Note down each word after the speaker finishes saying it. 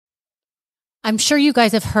I'm sure you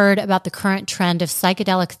guys have heard about the current trend of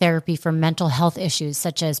psychedelic therapy for mental health issues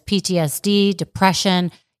such as PTSD,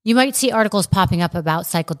 depression. You might see articles popping up about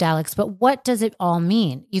psychedelics, but what does it all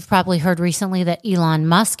mean? You've probably heard recently that Elon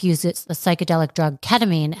Musk uses the psychedelic drug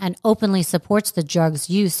ketamine and openly supports the drug's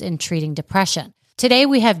use in treating depression. Today,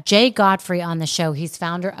 we have Jay Godfrey on the show. He's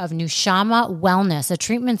founder of NUSHAMA Wellness, a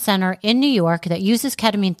treatment center in New York that uses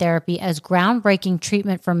ketamine therapy as groundbreaking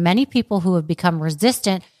treatment for many people who have become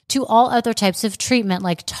resistant to all other types of treatment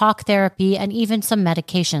like talk therapy and even some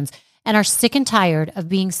medications, and are sick and tired of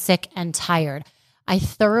being sick and tired. I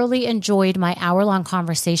thoroughly enjoyed my hour-long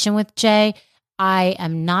conversation with Jay. I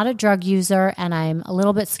am not a drug user and I'm a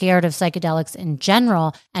little bit scared of psychedelics in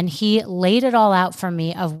general. And he laid it all out for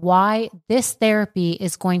me of why this therapy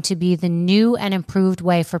is going to be the new and improved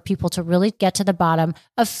way for people to really get to the bottom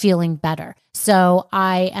of feeling better. So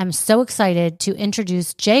I am so excited to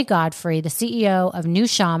introduce Jay Godfrey, the CEO of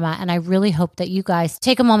NUSHAMA, and I really hope that you guys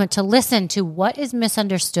take a moment to listen to what is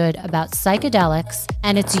misunderstood about psychedelics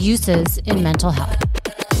and its uses in mental health.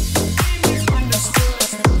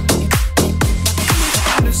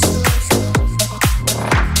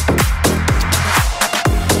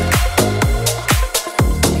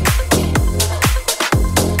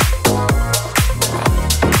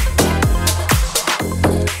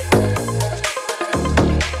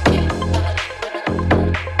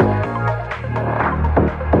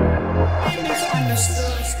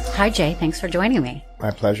 Hi, Jay. Thanks for joining me.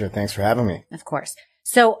 My pleasure. Thanks for having me. Of course.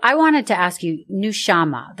 So I wanted to ask you,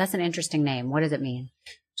 NUSHAMA, that's an interesting name. What does it mean?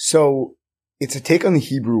 So it's a take on the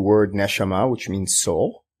Hebrew word neshama, which means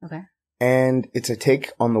soul. Okay. And it's a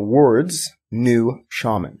take on the words new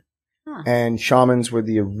shaman. Huh. And shamans were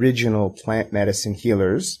the original plant medicine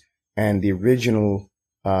healers and the original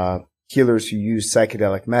healers who used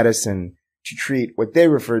psychedelic medicine to treat what they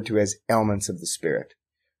referred to as ailments of the spirit.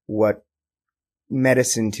 What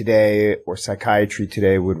medicine today or psychiatry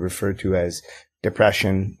today would refer to as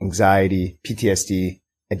depression, anxiety, PTSD,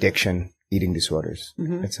 addiction, eating disorders,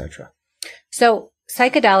 etc. So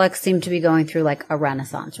psychedelics seem to be going through like a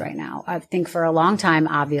renaissance right now. I think for a long time,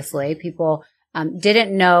 obviously, people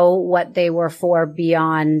didn't know what they were for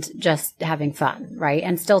beyond just having fun, right?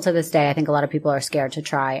 And still to this day, I think a lot of people are scared to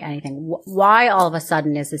try anything. Why all of a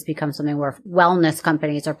sudden has this become something where wellness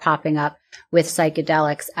companies are popping up with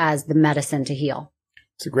psychedelics as the medicine to heal?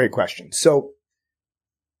 It's a great question. So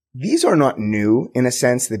these are not new in a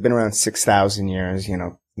sense. They've been around 6,000 years, you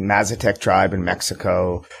know, Mazatec tribe in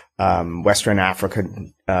Mexico, Western Africa,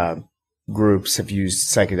 groups have used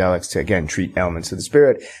psychedelics to, again, treat ailments of the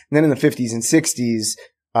spirit. And then in the 50s and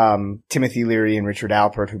 60s, Timothy Leary and Richard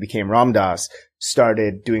Alpert, who became Ram Dass,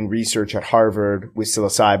 started doing research at Harvard with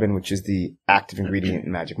psilocybin, which is the active ingredient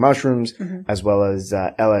in magic mushrooms, as well as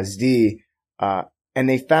LSD. And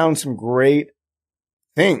they found some great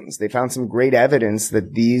things. They found some great evidence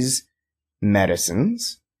that these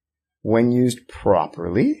medicines, when used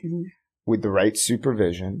properly, with the right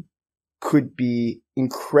supervision, could be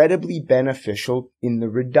incredibly beneficial in the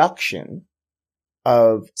reduction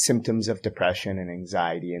of symptoms of depression and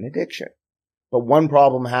anxiety and addiction. But one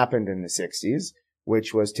problem happened in the 60s,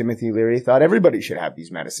 which was Timothy Leary thought everybody should have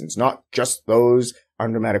these medicines, not just those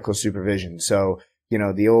under medical supervision. So, you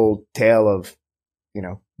know, the old tale of, you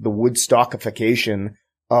know, the Woodstockification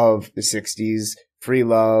of the 60s, free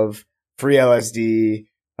love, free LSD,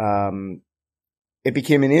 it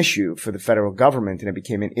became an issue for the federal government and it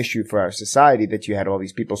became an issue for our society that you had all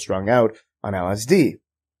these people strung out on LSD.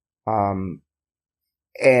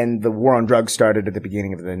 And the war on drugs started at the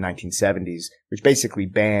beginning of the 1970s, which basically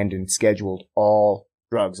banned and scheduled all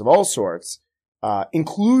drugs of all sorts,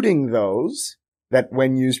 including those that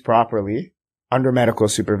when used properly under medical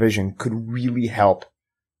supervision could really help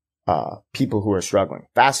people who are struggling.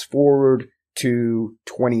 Fast forward to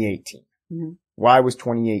 2018. Why was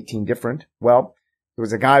 2018 different? Well, there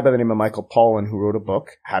was a guy by the name of Michael Pollan who wrote a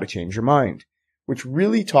book, How to Change Your Mind, which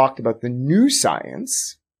really talked about the new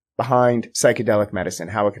science behind psychedelic medicine,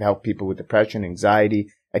 how it could help people with depression, anxiety,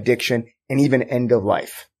 addiction, and even end of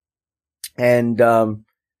life. And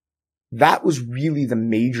that was really the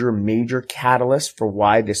major catalyst for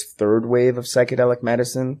why this third wave of psychedelic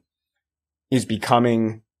medicine is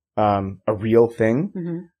becoming a real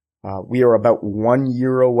thing. We are about 1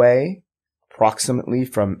 year away approximately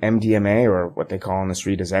from MDMA, or what they call on the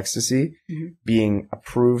street as ecstasy, being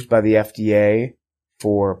approved by the FDA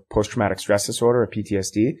for post-traumatic stress disorder or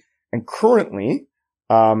PTSD. And currently,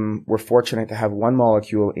 we're fortunate to have one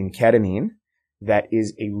molecule in ketamine that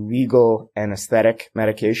is a legal anesthetic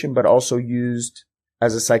medication, but also used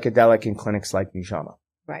as a psychedelic in clinics like NUSHAMA.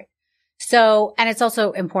 Right. So, and it's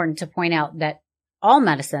also important to point out that all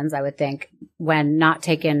medicines, I would think, when not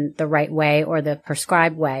taken the right way or the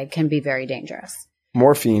prescribed way, can be very dangerous.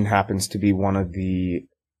 Morphine happens to be one of the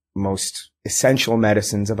most essential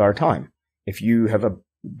medicines of our time. If you have a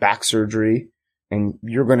back surgery and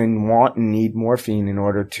you're going to want and need morphine in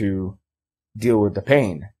order to deal with the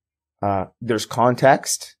pain, there's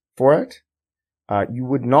context for it. You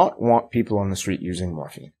would not want people on the street using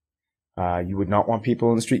morphine. You would not want people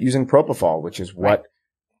on the street using propofol, which is what,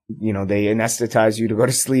 they anesthetize you to go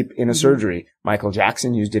to sleep in a surgery. Michael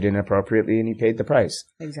Jackson used it inappropriately and he paid the price.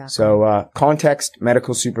 Exactly. So, context,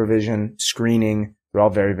 medical supervision, screening, they're all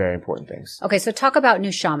very, very important things. Okay. So talk about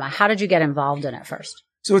NUSHAMA. How did you get involved in it first?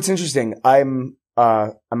 So it's interesting. I'm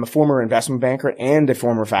a former investment banker and a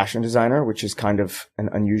former fashion designer, which is kind of an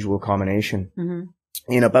unusual combination.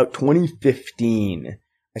 Mm-hmm. In about 2015,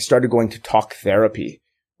 I started going to talk therapy,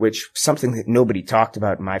 which something that nobody talked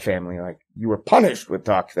about in my family. Like, you were punished with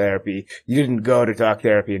talk therapy. You didn't go to talk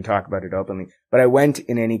therapy and talk about it openly. But I went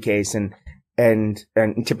in any case, and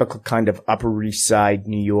in typical kind of Upper East Side,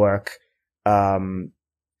 New York,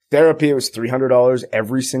 therapy, it was $300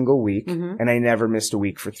 every single week. Mm-hmm. And I never missed a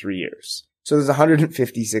week for 3 years. So there's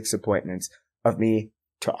 156 appointments of me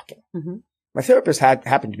talking. Mm-hmm. My therapist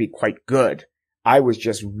happened to be quite good. I was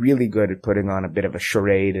just really good at putting on a bit of a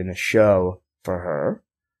charade and a show for her.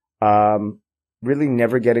 Really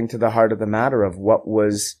never getting to the heart of the matter of what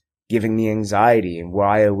was giving me anxiety and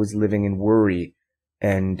why I was living in worry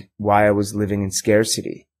and why I was living in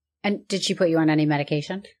scarcity. And did she put you on any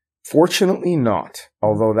medication? Fortunately not,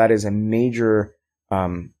 although that is a major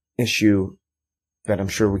issue that I'm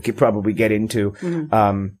sure we could probably get into.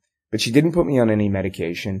 Mm-hmm. But she didn't put me on any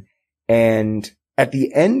medication. And at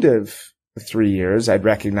the end of the 3 years, I'd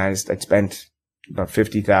recognized I'd spent about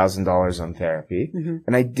 $50,000 on therapy. Mm-hmm.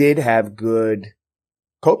 And I did have good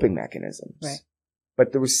coping mechanisms. Right.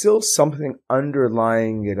 But there was still something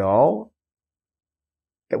underlying it all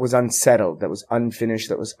that was unsettled, that was unfinished,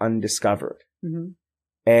 that was undiscovered. Mm-hmm.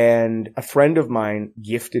 And a friend of mine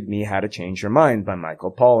gifted me How to Change Your Mind by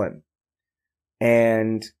Michael Pollan.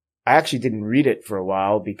 And I actually didn't read it for a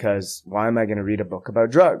while because why am I going to read a book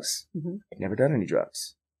about drugs? Mm-hmm. I've never done any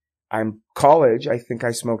drugs. I'm college. I think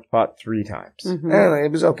I smoked pot 3 times. Mm-hmm. And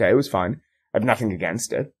it was okay. It was fine. I have nothing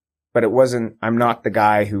against it, but I'm not the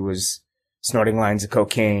guy who was snorting lines of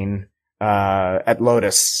cocaine, at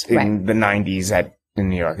Lotus in the 90s in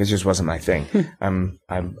New York. It just wasn't my thing. I'm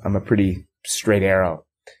a pretty straight arrow.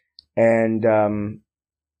 And,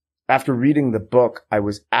 after reading the book, I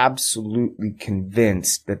was absolutely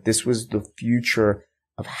convinced that this was the future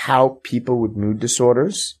of how people with mood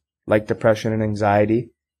disorders like depression and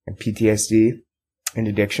anxiety and PTSD and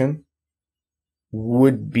addiction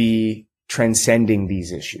would be transcending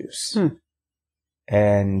these issues.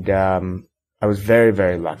 And I was very,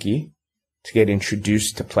 very lucky to get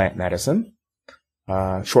introduced to plant medicine.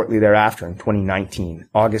 Shortly thereafter, in 2019,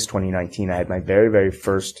 August 2019, I had my very, very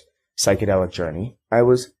first psychedelic journey. I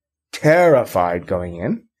was terrified going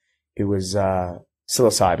in. It was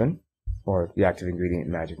psilocybin, or the active ingredient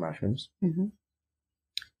in magic mushrooms. Mm-hmm.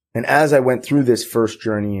 And as I went through this first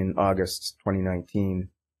journey in August 2019,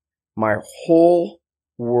 my whole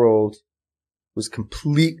world was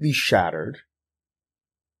completely shattered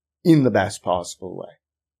in the best possible way.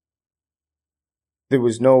 There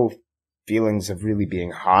was no feelings of really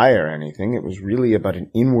being high or anything. It was really about an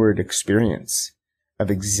inward experience of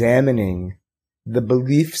examining the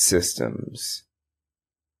belief systems,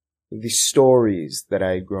 the stories that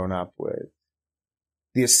I had grown up with,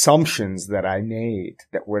 the assumptions that I made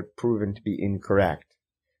that were proven to be incorrect,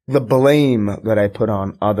 the blame that I put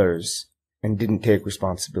on others and didn't take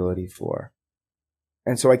responsibility for.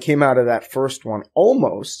 And so I came out of that first one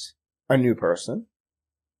almost a new person,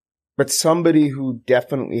 but somebody who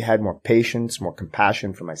definitely had more patience, more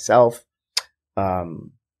compassion for myself,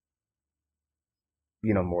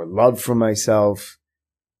 more love for myself.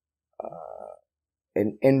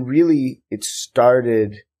 And really it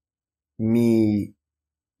started me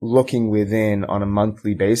looking within on a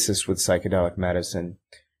monthly basis with psychedelic medicine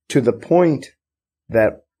to the point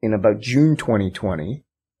that in about June 2020,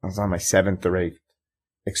 I was on my 7th or 8th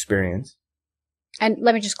experience. And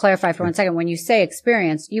let me just clarify for 1 second. When you say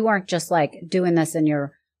experience, you weren't just like doing this in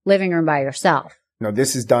your living room by yourself. No,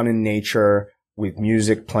 this is done in nature with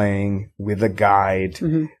music playing, with a guide,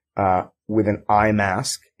 mm-hmm. With an eye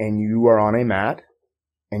mask, and you are on a mat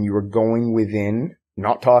and you are going within,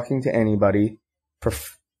 not talking to anybody for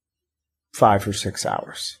 5 or 6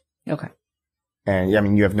 hours. Okay. And I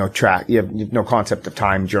mean, you have no concept of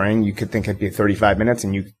time during. You could think it'd be 35 minutes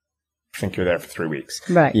and you think you're there for 3 weeks.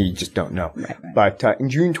 Right. You just don't know. Right. But in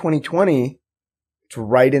June 2020, It's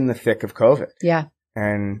right in the thick of COVID. Yeah.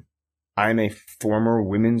 And I'm a former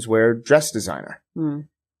women's wear dress designer. And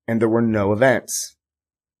there were no events.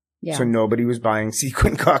 Yeah. So nobody was buying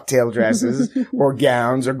sequin cocktail dresses or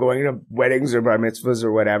gowns or going to weddings or bar mitzvahs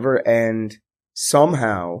or whatever. And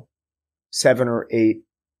somehow 7 or 8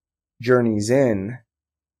 journeys in,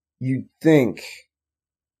 you'd think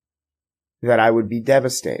that I would be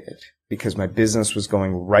devastated because my business was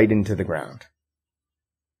going right into the ground.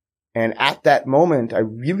 And at that moment, I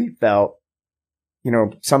really felt,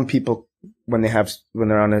 some people, when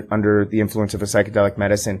they're under the influence of a psychedelic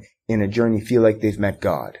medicine in a journey, feel like they've met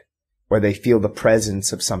God, or they feel the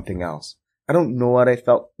presence of something else. I don't know what I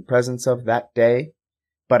felt the presence of that day,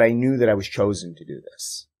 but I knew that I was chosen to do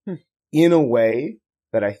this in a way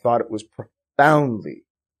that I thought it was profoundly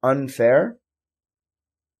unfair,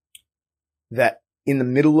 that in the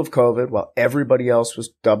middle of COVID, while everybody else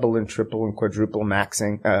was double and triple and quadruple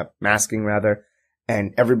masking rather,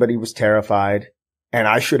 and everybody was terrified, and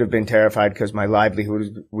I should have been terrified because my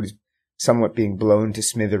livelihood was somewhat being blown to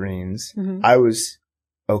smithereens. I was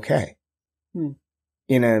okay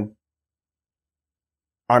in an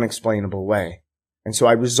unexplainable way. And so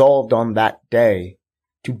I resolved on that day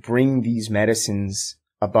to bring these medicines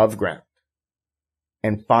above ground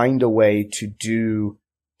and find a way to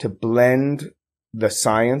blend the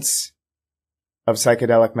science of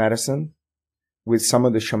psychedelic medicine with some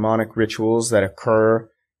of the shamanic rituals that occur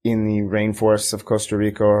in the rainforests of Costa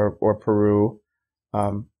Rica or Peru,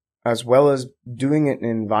 as well as doing it in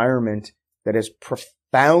an environment that is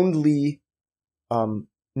profoundly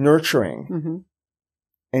nurturing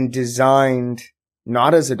and designed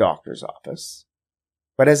not as a doctor's office,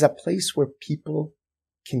 but as a place where people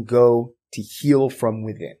can go to heal from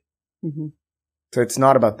within. So it's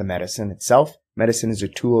not about the medicine itself. Medicine is a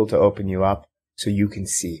tool to open you up so you can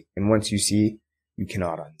see. And once you see, you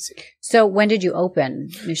cannot unsee. So when did you open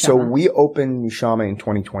NUSHAMA? So we opened NUSHAMA in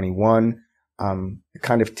 2021, the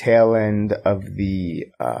kind of tail end of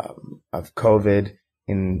of COVID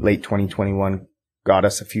in late 2021 got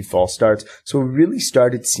us a few false starts. So we really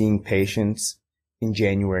started seeing patients in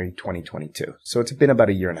January 2022. So it's been about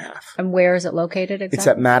a year and a half. And where is it located exactly? It's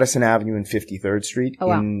at Madison Avenue and 53rd Street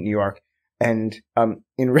in New York. And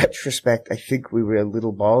in retrospect, I think we were a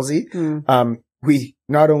little ballsy. We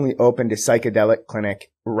not only opened a psychedelic clinic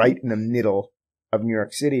right in the middle of New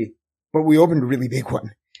York City, but we opened a really big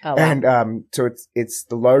one. Oh, wow. And so it's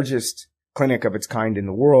the largest clinic of its kind in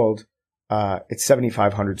the world. It's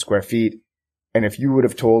 7,500 square feet. And if you would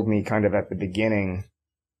have told me kind of at the beginning,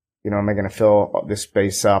 am I going to fill this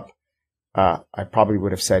space up? I probably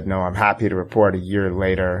would have said no. I'm happy to report a year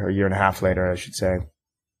and a half later, I should say,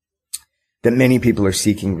 that many people are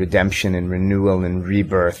seeking redemption and renewal and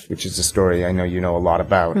rebirth, which is a story I know you know a lot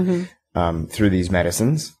about, through these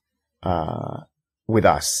medicines, with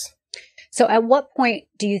us. So at what point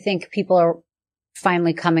do you think people are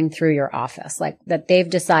finally coming through your office, like that they've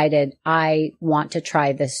decided, I want to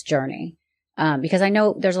try this journey? Because I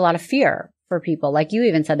know there's a lot of fear for people. Like you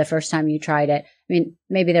even said the first time you tried it. I mean,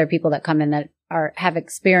 maybe there are people that come in that have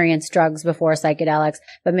experienced drugs before, psychedelics,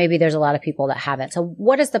 but maybe there's a lot of people that haven't. So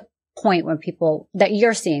what is the point when that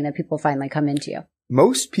you're seeing that people finally come into you?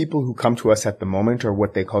 Most people who come to us at the moment are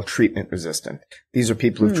what they call treatment resistant. These are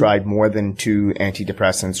people who've tried more than 2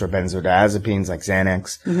 antidepressants or benzodiazepines like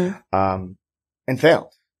Xanax, and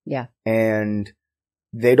failed. Yeah. And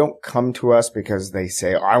they don't come to us because they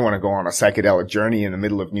say, I want to go on a psychedelic journey in the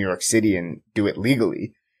middle of New York City and do it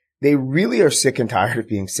legally. They really are sick and tired of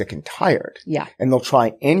being sick and tired. Yeah. And they'll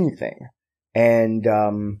try anything. And,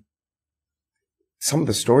 some of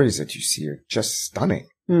the stories that you see are just stunning.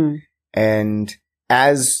 And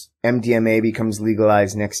as MDMA becomes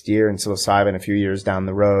legalized next year and psilocybin a few years down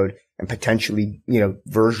the road, and potentially,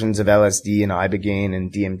 versions of LSD and ibogaine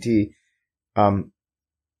and DMT,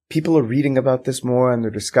 people are reading about this more and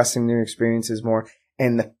they're discussing their experiences more.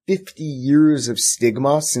 And the 50 years of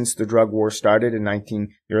stigma since the drug war started in the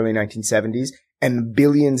early 1970s, and the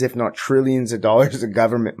billions, if not trillions of dollars of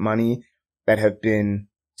government money that have been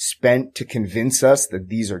spent to convince us that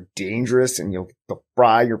these are dangerous and they'll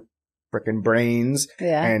fry your frickin' brains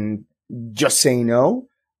and just say no.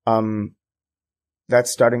 That's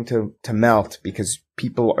starting to melt because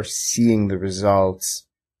people are seeing the results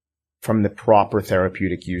from the proper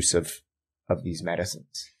therapeutic use of these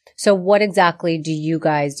medicines. So what exactly do you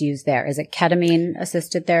guys use there? Is it ketamine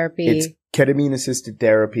assisted therapy? It's ketamine assisted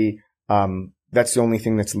therapy. That's the only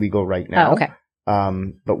thing that's legal right now. Oh, okay.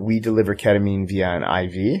 But we deliver ketamine via an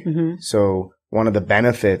IV. So one of the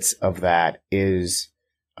benefits of that is,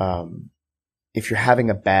 if you're having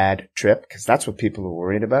a bad trip, because that's what people are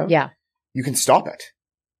worried about. Yeah. You can stop it.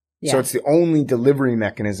 So it's the only delivery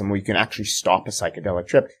mechanism where you can actually stop a psychedelic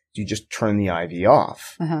trip. You just turn the IV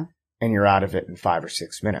off and you're out of it in 5 or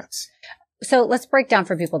 6 minutes. So let's break down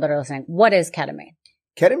for people that are listening. What is ketamine?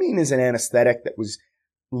 Ketamine is an anesthetic that was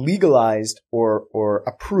legalized or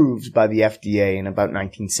approved by the FDA in about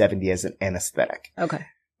 1970 as an anesthetic. Okay.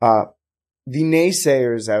 The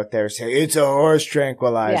naysayers out there say it's a horse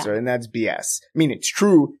tranquilizer, and that's BS. I mean, it's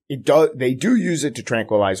true. They do use it to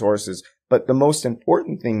tranquilize horses, but the most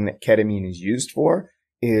important thing that ketamine is used for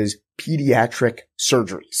is pediatric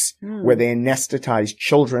surgeries, where they anesthetize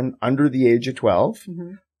children under the age of 12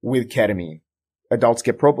 with ketamine. Adults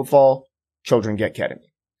get propofol, children get ketamine.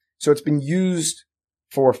 So it's been used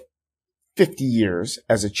for 50 years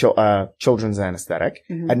as a children's anesthetic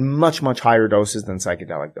at much, much higher doses than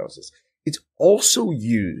psychedelic doses. It's also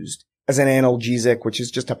used as an analgesic, which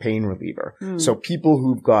is just a pain reliever. So people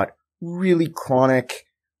who've got really chronic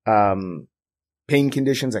pain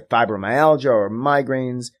conditions like fibromyalgia or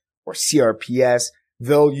migraines or CRPS,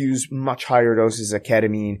 they'll use much higher doses of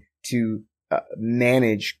ketamine to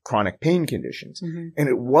manage chronic pain conditions. And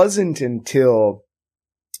it wasn't until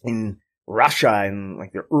in Russia in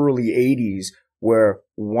like the early 80s where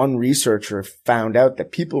one researcher found out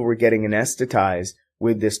that people were getting anesthetized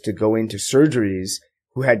with this to go into surgeries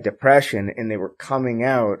who had depression, and they were coming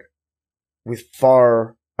out with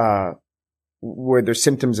where their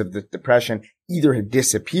symptoms of the depression either had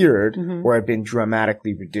disappeared or had been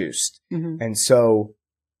dramatically reduced. And so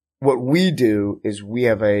what we do is we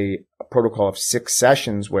have a protocol of 6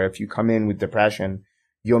 sessions where if you come in with depression,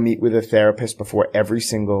 you'll meet with a therapist before every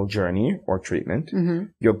single journey or treatment.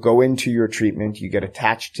 You'll go into your treatment. You get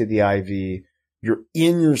attached to the IV. You're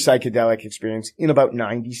in your psychedelic experience in about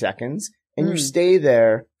 90 seconds, and you stay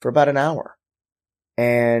there for about an hour.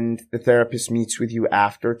 And the therapist meets with you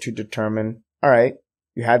after to determine, all right,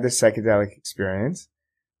 you had this psychedelic experience.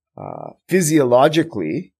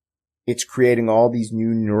 Physiologically, it's creating all these new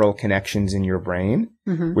neural connections in your brain,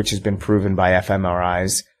 which has been proven by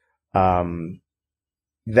fMRIs,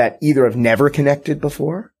 that either have never connected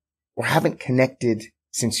before or haven't connected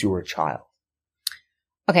since you were a child.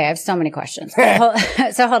 Okay, I have so many questions.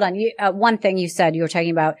 So hold on. One thing you said, you were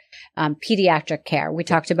talking about pediatric care. We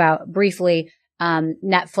talked about briefly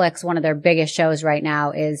Netflix, one of their biggest shows right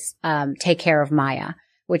now is Take Care of Maya,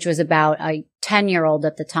 which was about a 10-year-old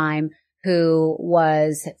at the time who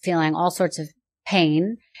was feeling all sorts of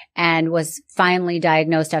pain and was finally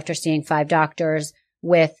diagnosed after seeing 5 doctors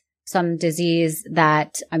with some disease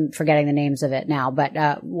that I'm forgetting the names of it now,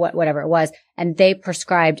 but whatever it was. And they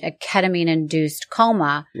prescribed a ketamine-induced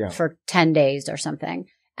coma for 10 days or something.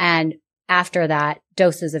 And after that,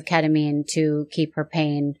 doses of ketamine to keep her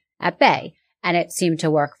pain at bay. And it seemed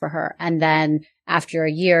to work for her. And then after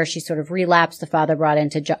a year, she sort of relapsed. The father brought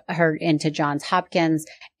her into Johns Hopkins.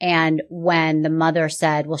 And when the mother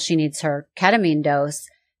said, well, she needs her ketamine dose,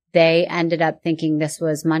 they ended up thinking this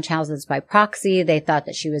was Munchausen's by proxy. They thought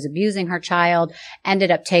that she was abusing her child,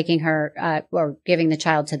 ended up taking her, or giving the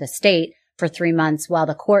child to the state for 3 months while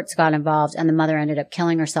the courts got involved. And the mother ended up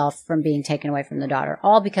killing herself from being taken away from the daughter,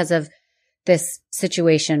 all because of this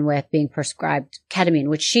situation with being prescribed ketamine,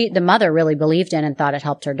 which the mother really believed in and thought it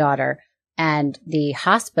helped her daughter. And the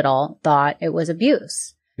hospital thought it was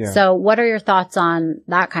abuse. Yeah. So what are your thoughts on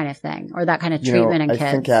that kind of thing or that kind of treatment in kids?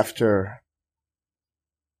 I think after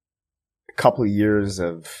a couple of years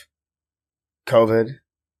of COVID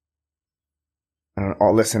and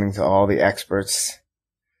listening to all the experts,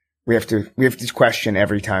 we have to question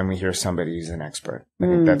every time we hear somebody who's an expert. I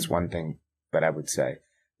think that's one thing that I would say.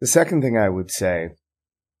 The second thing I would say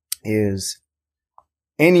is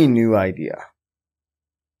any new idea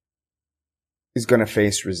is going to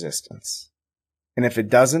face resistance. And if it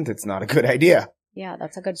doesn't, it's not a good idea. Yeah,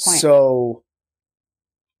 that's a good point. So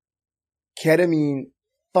ketamine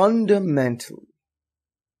fundamentally,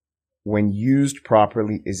 when used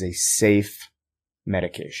properly, is a safe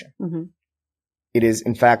medication. Mm-hmm. It is,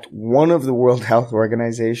 in fact, one of the World Health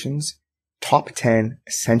Organization's top 10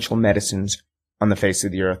 essential medicines on the face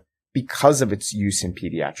of the earth because of its use in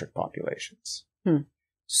pediatric populations.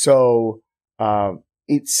 So,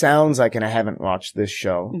 it sounds like, and I haven't watched this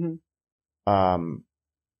show, the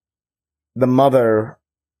mother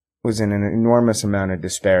was in an enormous amount of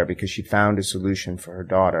despair because she found a solution for her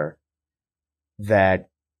daughter that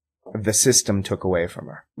the system took away from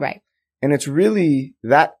her. Right. And it's really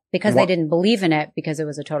that. Because they didn't believe in it because it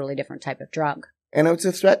was a totally different type of drug. And it's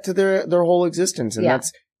a threat to their whole existence. And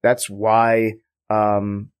that's why,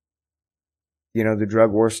 the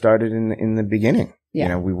drug war started in the beginning.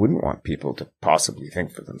 Yeah. We wouldn't want people to possibly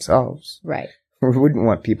think for themselves. Right. We wouldn't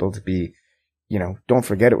want people to be, don't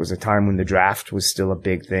forget it was a time when the draft was still a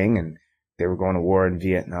big thing and they were going to war in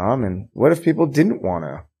Vietnam. And what if people didn't want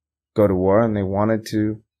to go to war and they wanted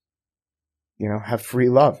to, have free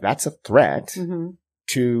love? That's a threat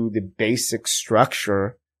to the basic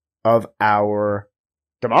structure of our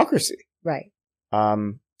democracy. Right.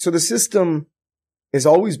 So the system has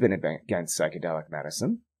always been against psychedelic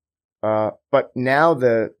medicine. But now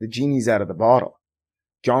the genie's out of the bottle.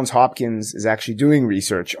 Johns Hopkins is actually doing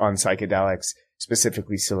research on psychedelics,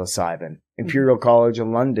 specifically psilocybin. Imperial College of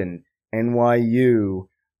London, NYU,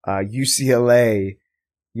 UCLA,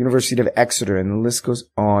 University of Exeter, and the list goes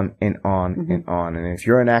on and on and on. And if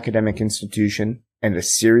you're an academic institution and a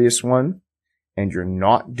serious one, and you're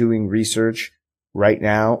not doing research right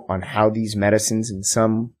now on how these medicines in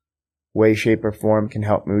some way, shape, or form can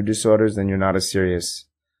help mood disorders, then you're not a serious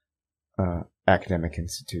academic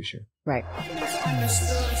institution. Right.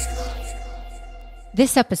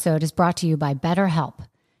 This episode is brought to you by BetterHelp.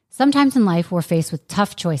 Sometimes in life, we're faced with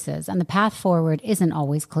tough choices, and the path forward isn't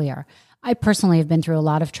always clear. I personally have been through a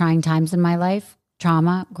lot of trying times in my life,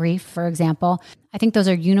 trauma, grief, for example. I think those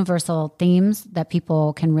are universal themes that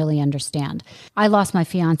people can really understand. I lost my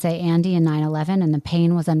fiance, Andy, in 9/11, and the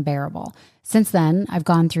pain was unbearable. Since then, I've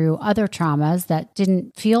gone through other traumas that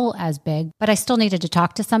didn't feel as big, but I still needed to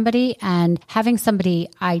talk to somebody, and having somebody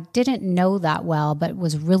I didn't know that well, but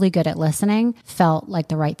was really good at listening, felt like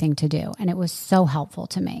the right thing to do. And it was so helpful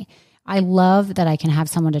to me. I love that I can have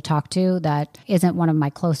someone to talk to that isn't one of my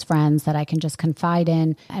close friends that I can just confide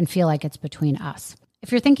in and feel like it's between us.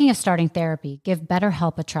 If you're thinking of starting therapy, give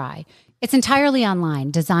BetterHelp a try. It's entirely online,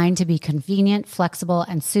 designed to be convenient, flexible,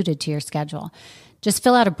 and suited to your schedule. Just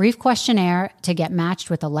fill out a brief questionnaire to get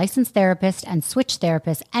matched with a licensed therapist and switch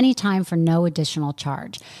therapists anytime for no additional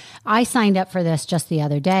charge. I signed up for this just the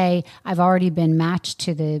other day. I've already been matched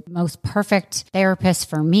to the most perfect therapist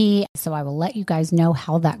for me, so I will let you guys know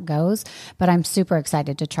how that goes, but I'm super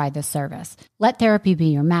excited to try this service. Let therapy be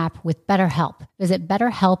your map with BetterHelp. Visit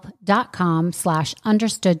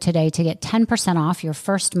betterhelp.com/understood today to get 10% off your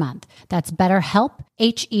first month. That's BetterHelp,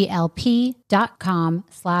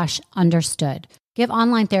 HELP.com/understood. Give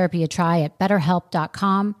online therapy a try at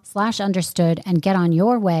betterhelp.com/understood and get on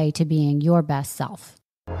your way to being your best self.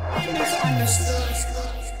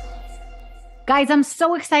 Guys, I'm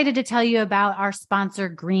so excited to tell you about our sponsor,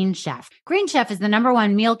 Green Chef. Green Chef is the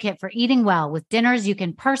 #1 meal kit for eating well, with dinners you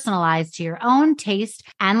can personalize to your own taste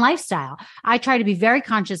and lifestyle. I try to be very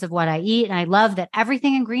conscious of what I eat, and I love that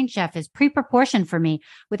everything in Green Chef is pre-proportioned for me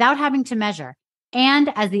without having to measure.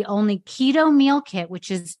 And as the only keto meal kit,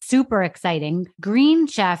 which is super exciting, Green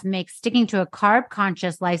Chef makes sticking to a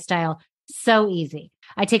carb-conscious lifestyle so easy.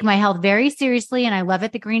 I take my health very seriously, and I love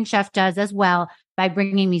it that Green Chef does as well by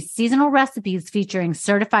bringing me seasonal recipes featuring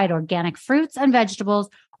certified organic fruits and vegetables,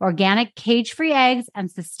 organic cage-free eggs, and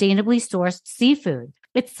sustainably sourced seafood.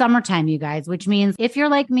 It's summertime, you guys, which means if you're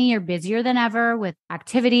like me, you're busier than ever with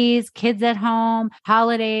activities, kids at home,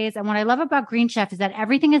 holidays. And what I love about Green Chef is that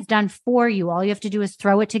everything is done for you. All you have to do is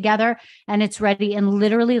throw it together and it's ready in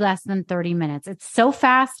literally less than 30 minutes. It's so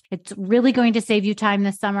fast. It's really going to save you time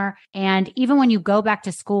this summer. And even when you go back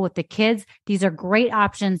to school with the kids, these are great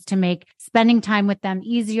options to make spending time with them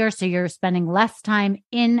easier. So you're spending less time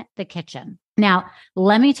in the kitchen. Now,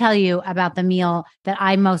 let me tell you about the meal that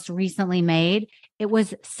I most recently made. It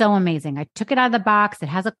was so amazing. I took it out of the box. It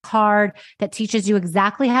has a card that teaches you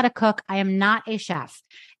exactly how to cook. I am not a chef.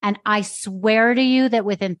 And I swear to you that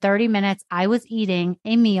within 30 minutes, I was eating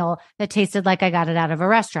a meal that tasted like I got it out of a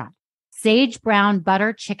restaurant. Sage brown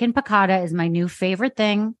butter chicken piccata is my new favorite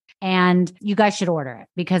thing. And you guys should order it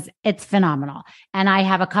because it's phenomenal. And I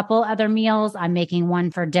have a couple other meals. I'm making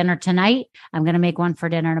one for dinner tonight. I'm going to make one for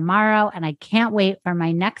dinner tomorrow. And I can't wait for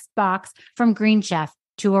my next box from Green Chef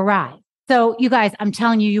to arrive. So you guys, I'm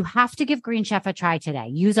telling you, you have to give Green Chef a try today.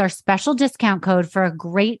 Use our special discount code for a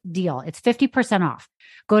great deal. It's 50% off.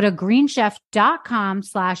 Go to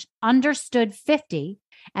greenchef.com/understood50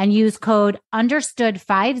 and use code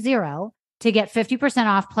understood50 to get 50%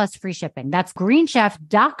 off plus free shipping. That's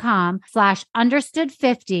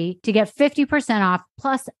greenchef.com/understood50 to get 50% off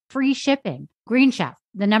plus free shipping. Green Chef,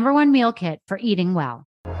 the #1 meal kit for eating well.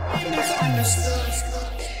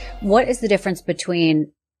 What is the difference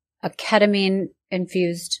between a ketamine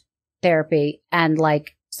infused therapy and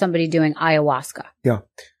like somebody doing ayahuasca? Yeah.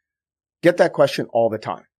 Get that question all the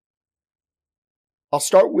time. I'll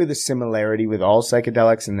start with a similarity with all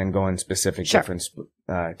psychedelics and then go in specific difference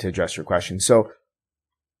to address your question. So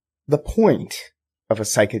the point of a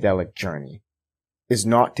psychedelic journey is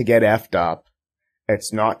not to get effed up.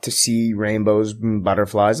 It's not to see rainbows and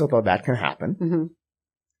butterflies, although that can happen. Mm-hmm.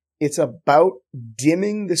 It's about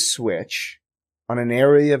dimming the switch on an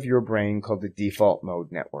area of your brain called the default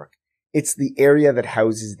mode network. It's the area that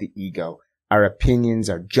houses the ego, our opinions,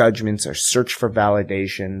 our judgments, our search for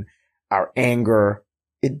validation, our anger.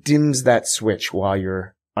 It dims that switch while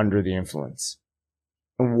you're under the influence.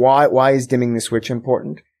 And why is dimming the switch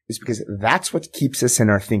important? It's because that's what keeps us in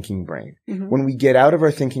our thinking brain. Mm-hmm. When we get out of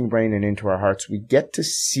our thinking brain and into our hearts, we get to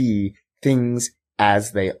see things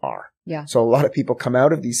as they are. Yeah. So a lot of people come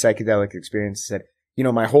out of these psychedelic experiences and said, you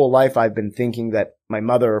know, my whole life I've been thinking that my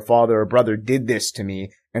mother or father or brother did this to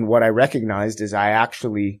me. And what I recognized is I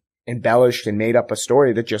actually embellished and made up a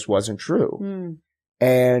story that just wasn't true. Mm.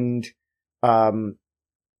 And,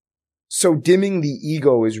 so dimming the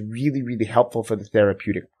ego is really, really helpful for the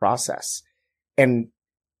therapeutic process. And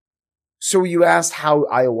so you asked how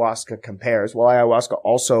ayahuasca compares. Well, ayahuasca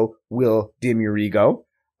also will dim your ego,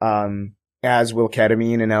 as will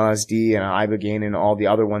ketamine and LSD and ibogaine and all the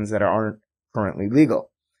other ones that aren't currently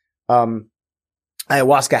legal.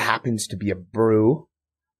 Ayahuasca happens to be a brew,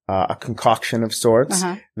 a concoction of sorts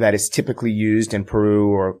that is typically used in Peru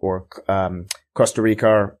or Costa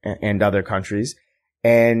Rica and other countries.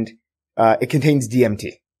 And it contains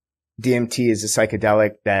DMT. DMT is a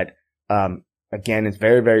psychedelic that, again, it's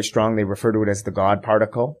very, very strong. They refer to it as the God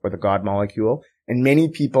particle or the God molecule. And many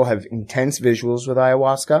people have intense visuals with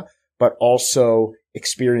ayahuasca, but also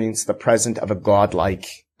experience the presence of a godlike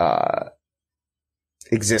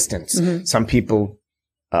existence. Mm-hmm. Some people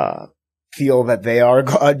feel that they are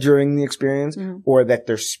God during the experience, or that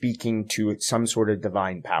they're speaking to some sort of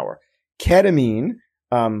divine power. Ketamine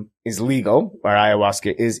is legal, or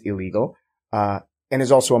ayahuasca is illegal, and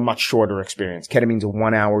is also a much shorter experience. Ketamine's a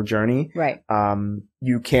 1 hour journey. Right.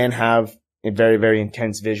 You can have very, very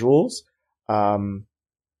intense visuals.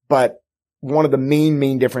 But one of the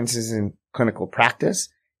main differences in clinical practice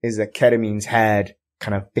is that ketamine's had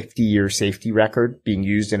kind of 50-year safety record being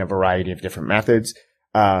used in a variety of different methods.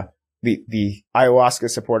 The ayahuasca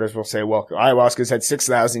supporters will say, well, ayahuasca's had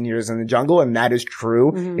 6,000 years in the jungle, and that is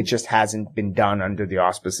true. Mm-hmm. It just hasn't been done under the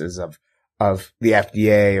auspices of the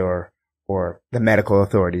FDA or the medical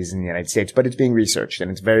authorities in the United States, but it's being researched, and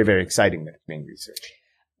it's very, very exciting that it's being researched.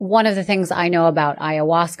 One of the things I know about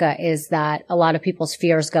ayahuasca is that a lot of people's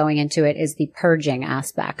fears going into it is the purging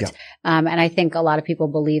aspect. Yeah. And I think a lot of people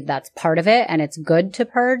believe that's part of it and it's good to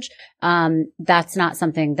purge. That's not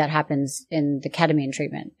something that happens in the ketamine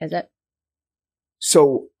treatment, is it?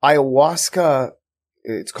 So ayahuasca,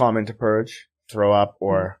 it's common to purge, throw up,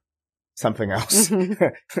 or something else.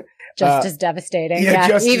 Just as devastating.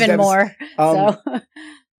 Yeah, even more.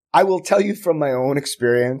 I will tell you from my own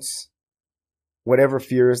experience, whatever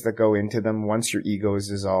fears that go into them, once your ego is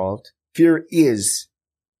dissolved, fear is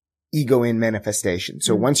ego in manifestation.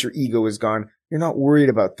 So once your ego is gone, you're not worried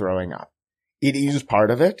about throwing up. It is part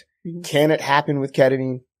of it. Mm-hmm. Can it happen with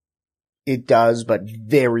ketamine? It does, but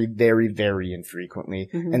very, very, very infrequently.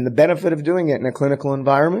 Mm-hmm. And the benefit of doing it in a clinical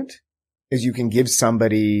environment is you can give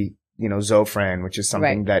somebody, Zofran, which is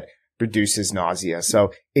something that reduces nausea.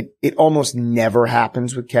 So it almost never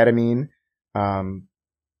happens with ketamine.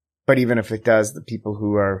 But even if it does, the people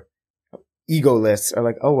who are egoless are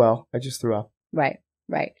like, oh, well, I just threw up. Right.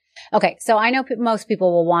 Okay. So I know most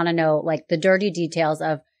people will want to know like the dirty details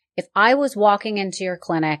of if I was walking into your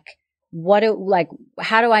clinic,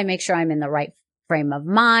 how do I make sure I'm in the right frame of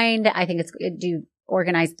mind? I think do you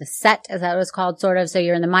organize the set, as that was called, sort of? So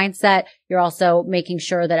you're in the mindset. You're also making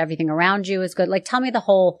sure that everything around you is good. Like, tell me the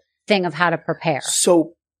whole thing of how to prepare.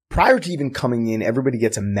 So prior to even coming in, everybody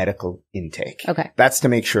gets a medical intake. Okay. That's to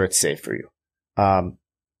make sure it's safe for you.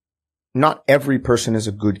 Not every person is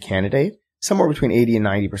a good candidate. Somewhere between 80 and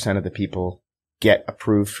 90% of the people get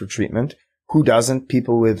approved for treatment. Who doesn't?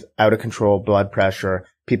 People with out of control blood pressure,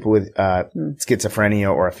 people with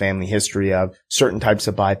schizophrenia or a family history of certain types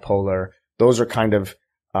of bipolar. Those are kind of,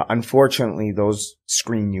 unfortunately, those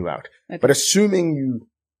screen you out. Okay. But assuming you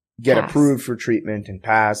get approved for treatment and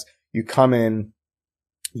pass, you come in,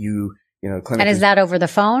 clinic. And is that over the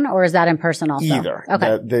phone or is that in person also? Either.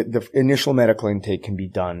 Okay. The initial medical intake can be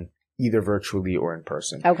done either virtually or in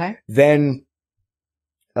person. Okay. Then,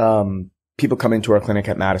 people come into our clinic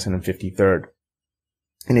at Madison and 53rd,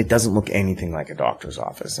 and it doesn't look anything like a doctor's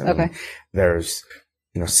office. I mean, there's,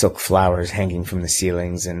 silk flowers hanging from the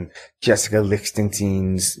ceilings and Jessica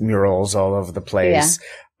Lichtenstein's murals all over the place.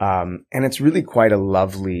 Yeah. And it's really quite a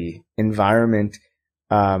lovely environment,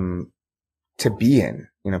 to be in.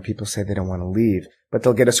 People say they don't want to leave, but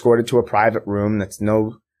they'll get escorted to a private room that's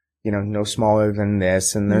no smaller than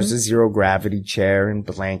this. And there's a zero gravity chair and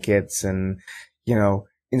blankets and,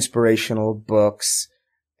 inspirational books.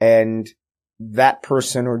 And that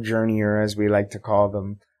person or journeyer, as we like to call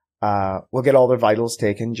them, We'll get all their vitals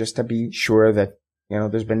taken just to be sure that,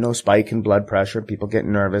 there's been no spike in blood pressure. People get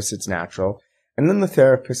nervous. It's natural. And then the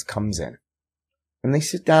therapist comes in and they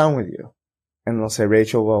sit down with you and they'll say,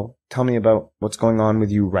 Rachel, well, tell me about what's going on with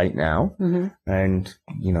you right now. Mm-hmm. And,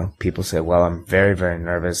 people say, well, I'm very, very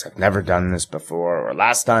nervous. I've never done this before. Or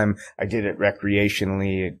last time I did it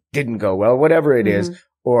recreationally, it didn't go well, whatever it is.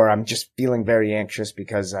 Or I'm just feeling very anxious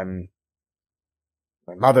because my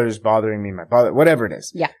mother's bothering me, my brother, whatever it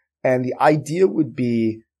is. Yeah. And the idea would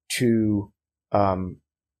be to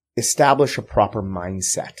establish a proper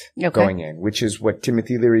mindset going in, which is what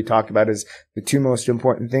Timothy Leary talked about as the two most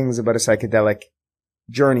important things about a psychedelic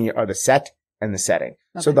journey are the set and the setting.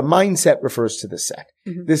 Okay. So the mindset refers to the set.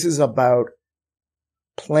 Mm-hmm. This is about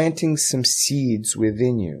planting some seeds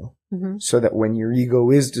within you so that when your ego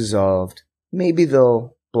is dissolved, maybe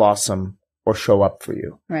they'll blossom or show up for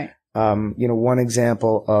you. Right. One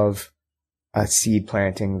example of a seed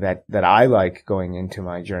planting that I like going into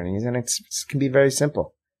my journeys, and it can be very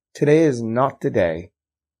simple. Today is not the day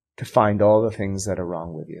to find all the things that are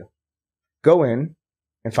wrong with you. Go in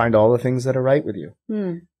and find all the things that are right with you.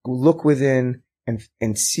 Look within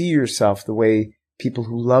and see yourself the way people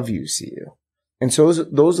who love you see you. And so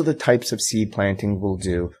those are the types of seed planting we'll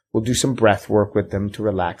do. We'll do some breath work with them to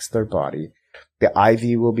relax their body. The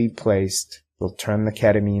IV will be placed. We'll turn the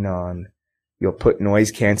ketamine on. You'll put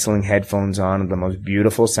noise-canceling headphones on, the most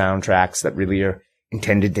beautiful soundtracks that really are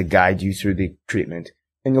intended to guide you through the treatment.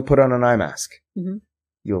 And you'll put on an eye mask. Mm-hmm.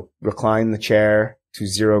 You'll recline the chair to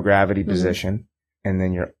zero gravity position, and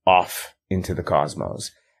then you're off into the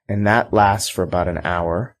cosmos. And that lasts for about an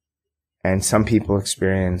hour. And some people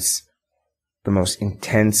experience the most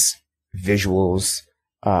intense visuals.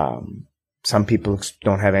 Some people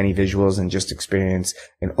don't have any visuals and just experience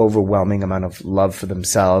an overwhelming amount of love for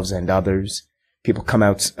themselves and others. People come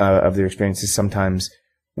out of their experiences sometimes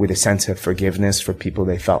with a sense of forgiveness for people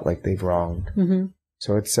they felt like they've wronged. Mm-hmm.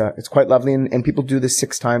 So it's quite lovely. And people do this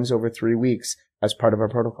 6 times over 3 weeks as part of our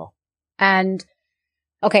protocol. And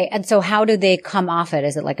okay. And so how do they come off it?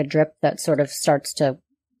 Is it like a drip that sort of starts to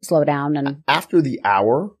slow down? And after the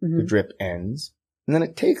hour, the drip ends. And then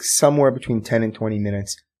it takes somewhere between 10 and 20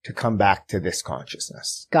 minutes to come back to this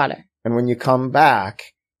consciousness. Got it. And when you come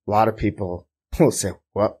back, a lot of people will say,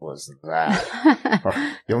 what was that? Or,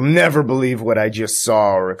 you'll never believe what I just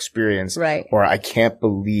saw or experienced. Right. Or I can't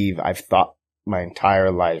believe I've thought my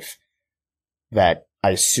entire life that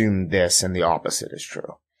I assume this and the opposite is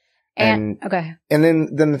true. And then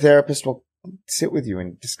the therapist will sit with you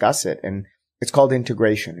and discuss it. And it's called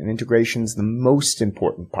integration. And integration is the most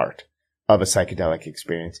important part of a psychedelic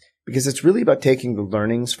experience because it's really about taking the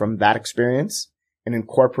learnings from that experience and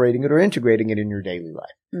incorporating it or integrating it in your daily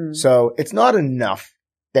life. So it's not enough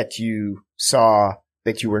that you saw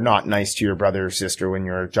that you were not nice to your brother or sister when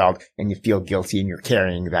you were a child and you feel guilty and you're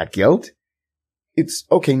carrying that guilt. It's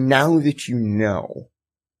okay. Now that you know,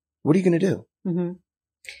 what are you going to do?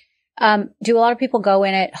 Mm-hmm. Do a lot of people go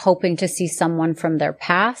in it hoping to see someone from their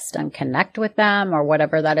past and connect with them or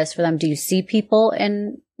whatever that is for them? Do you see people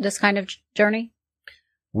in this kind of journey?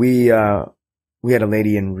 We had a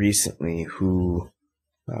lady in recently who,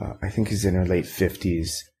 I think is in her late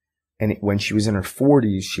 50s. And when she was in her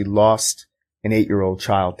 40s, she lost an 8-year-old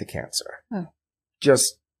child to cancer. Oh.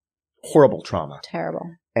 Just horrible trauma.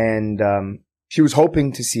 Terrible. And, she was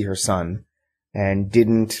hoping to see her son and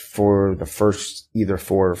didn't for the first either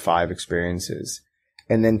 4 or 5 experiences.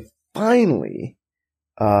 And then finally,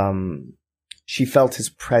 she felt his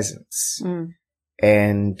presence.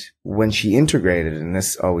 And when she integrated, and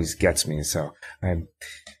this always gets me, so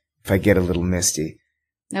if I get a little misty.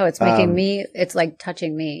 No, it's making me, it's like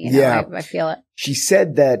touching me. I feel it. She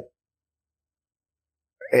said that,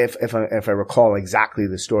 if I recall exactly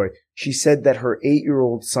the story, she said that her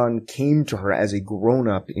 8-year-old son came to her as a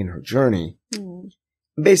grown-up in her journey.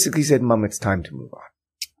 Basically said, Mom, it's time to move on.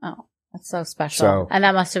 Oh, that's so special. And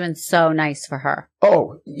that must have been so nice for her.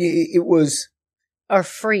 Oh, it was. Or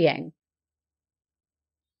freeing.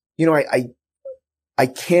 I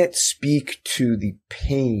can't speak to the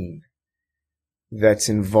pain that's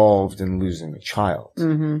involved in losing a child.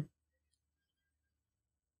 Mm-hmm.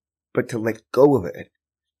 But to let go of it,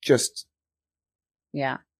 just.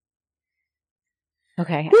 Yeah.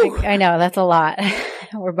 Okay. I know that's a lot.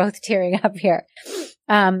 We're both tearing up here.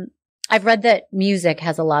 I've read that music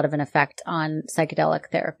has a lot of an effect on psychedelic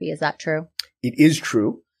therapy. Is that true? It is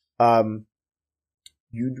true. You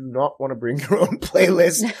do not want to bring your own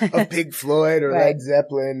playlist of Pink Floyd or Led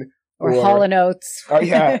Zeppelin or Hall & Oates. Oh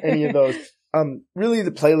yeah, any of those. Really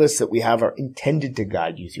the playlists that we have are intended to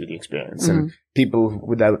guide you through the experience. And people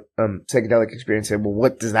without psychedelic experience say, well,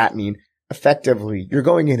 what does that mean? effectively, you're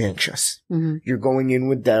going in anxious. Mm-hmm. You're going in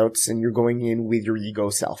with doubts, and you're going in with your ego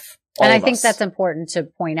self. And I think that's important to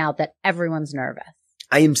point out that everyone's nervous.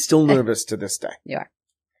 I am still nervous to this day. You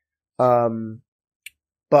are.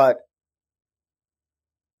 But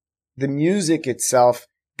the music itself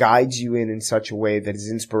guides you in such a way that is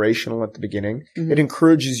inspirational at the beginning. Mm-hmm. It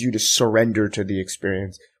encourages you to surrender to the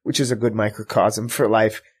experience, which is a good microcosm for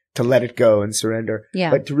life, to let it go and surrender. Yeah.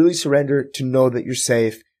 But to really surrender, to know that you're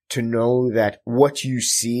safe, to know that what you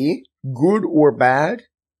see, good or bad,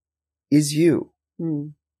 is you.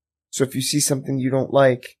 Mm. So if you see something you don't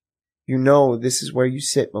like, you know this is where you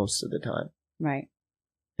sit most of the time. Right.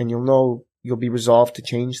 And you'll know you'll be resolved to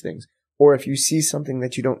change things. Or if you see something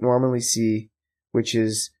that you don't normally see, which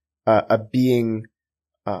is a being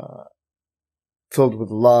filled with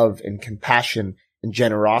love and compassion and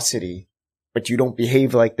generosity, but you don't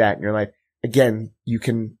behave like that in your life, again, you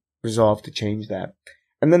can resolve to change that.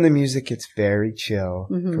 And then the music gets very chill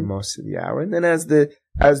for most of the hour. And then as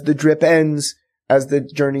the drip ends, as the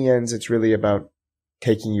journey ends, it's really about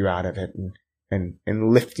taking you out of it and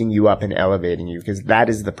lifting you up and elevating you, because that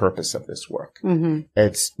is the purpose of this work. Mm-hmm.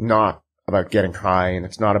 It's not about getting high, and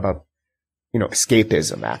it's not about,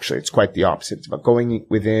 escapism, actually. It's quite the opposite. It's about going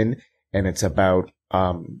within, and it's about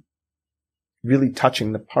really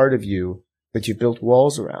touching the part of you that you built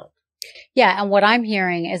walls around. Yeah. And what I'm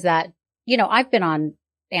hearing is that, I've been on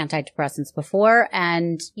antidepressants before,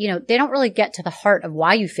 and, they don't really get to the heart of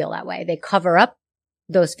why you feel that way. They cover up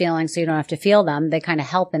those feelings so you don't have to feel them. They kind of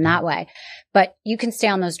help in that way. But you can stay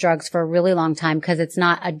on those drugs for a really long time because it's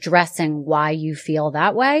not addressing why you feel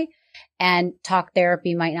that way. And talk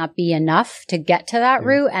therapy might not be enough to get to that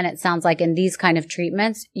root. And it sounds like in these kind of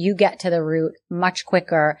treatments, you get to the root much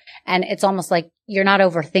quicker. And it's almost like you're not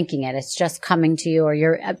overthinking it. It's just coming to you, or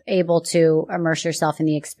you're able to immerse yourself in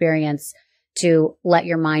the experience to let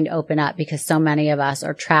your mind open up, because so many of us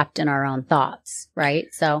are trapped in our own thoughts, right?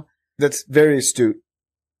 So that's very astute.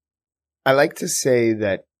 I like to say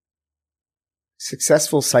that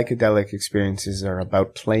successful psychedelic experiences are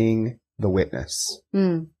about playing the witness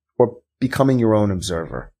or becoming your own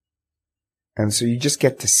observer. And so you just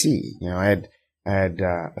get to see. I had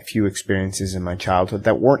a few experiences in my childhood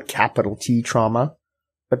that weren't capital T trauma,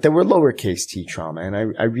 but they were lowercase t trauma. And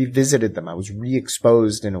I revisited them. I was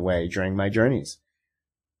re-exposed in a way during my journeys.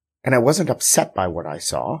 And I wasn't upset by what I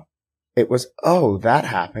saw. It was, oh, that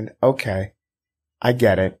happened. Okay. I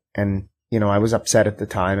get it. And, I was upset at the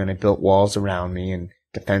time, and I built walls around me and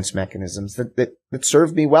defense mechanisms that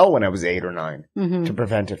served me well when I was 8 or 9 to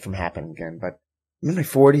prevent it from happening again. But I'm in my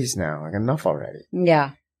 40s now. I got enough already.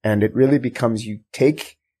 Yeah. And it really becomes, you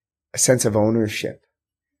take a sense of ownership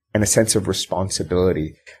and a sense of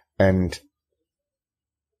responsibility. And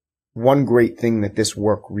one great thing that this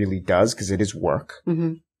work really does, because it is work,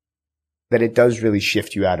 that it does really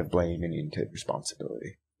shift you out of blame and into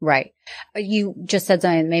responsibility. Right. You just said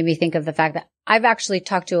something that made me think of the fact that I've actually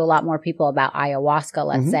talked to a lot more people about ayahuasca,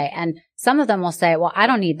 let's say, and some of them will say, well, I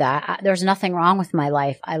don't need that. There's nothing wrong with my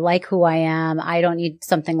life. I like who I am. I don't need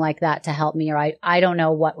something like that to help me, or I don't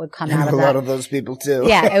know what would come out of that. A lot of those people too.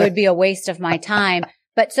 Yeah, it would be a waste of my time.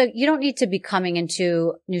 But so you don't need to be coming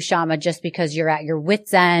into NUSHAMA just because you're at your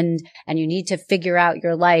wit's end and you need to figure out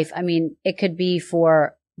your life. I mean, it could be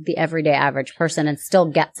for the everyday average person and still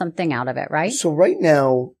get something out of it, right? So right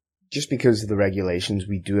now, just because of the regulations,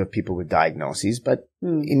 we do have people with diagnoses, but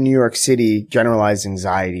in New York City, generalized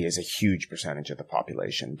anxiety is a huge percentage of the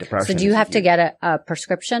population. Depression. So do you have to get a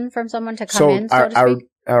prescription from someone to come in, so to speak?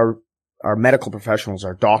 Our medical professionals,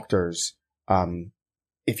 our doctors,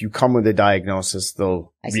 if you come with a diagnosis,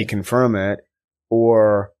 they'll reconfirm it,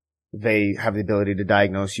 or they have the ability to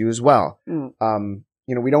diagnose you as well.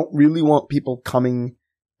 We don't really want people coming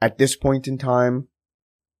at this point in time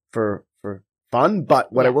for fun.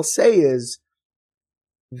 But what I will say is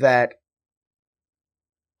that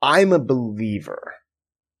I'm a believer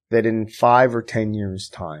that in 5 or 10 years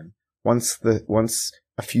time, once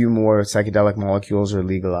a few more psychedelic molecules are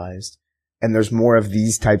legalized and there's more of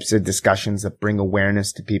these types of discussions that bring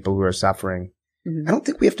awareness to people who are suffering, I don't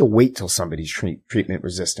think we have to wait till somebody's treatment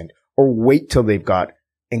resistant, or wait till they've got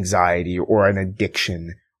anxiety or an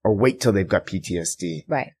addiction, or wait till they've got PTSD.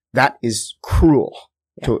 Right. That is cruel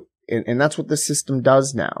and that's what the system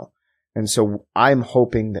does now. And so I'm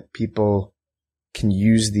hoping that people can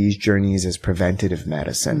use these journeys as preventative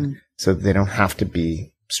medicine so that they don't have to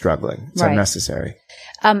be struggling. It's unnecessary.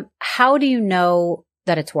 How do you know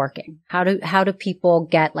that it's working? How do people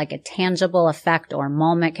get like a tangible effect or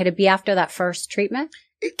moment? Could it be after that first treatment?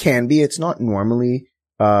 It can be. It's not normally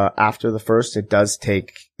after the first. It does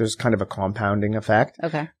take, there's kind of a compounding effect.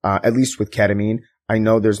 Okay. At least with ketamine. I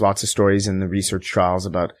know there's lots of stories in the research trials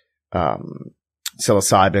about,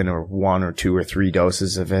 psilocybin or 1 or 2 or 3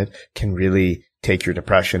 doses of it can really take your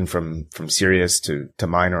depression from serious to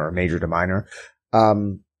minor or major to minor.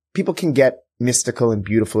 People can get mystical and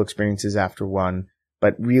beautiful experiences after one,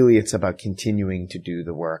 but really it's about continuing to do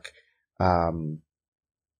the work.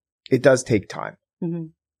 It does take time. Mm-hmm.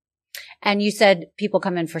 And you said people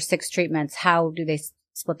come in for 6 treatments. How do they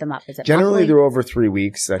split them up? Is it generally monthly? they're over 3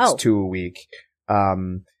 weeks? That's 2 a week.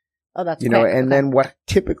 That's and okay. then what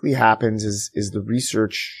typically happens is the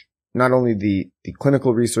research, not only the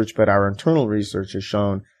clinical research, but our internal research has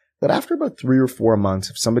shown that after about 3 or 4 months,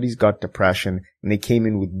 if somebody's got depression and they came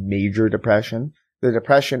in with major depression, the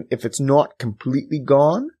depression, if it's not completely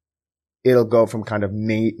gone, it'll go from kind of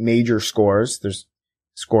major scores. There's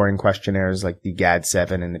scoring questionnaires like the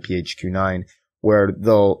GAD-7 and the PHQ-9, where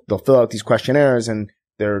they'll fill out these questionnaires and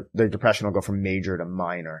their depression will go from major to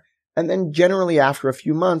minor. And then generally after a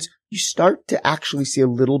few months, you start to actually see a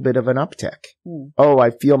little bit of an uptick. Mm. Oh,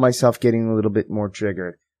 I feel myself getting a little bit more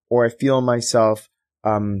triggered, or I feel myself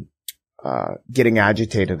getting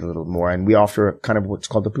agitated a little more. And we offer kind of what's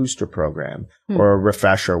called a booster program or a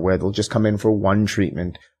refresher, where they'll just come in for 1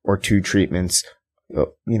 treatment or 2 treatments,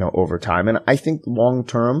 over time. And I think long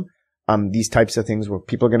term, these types of things where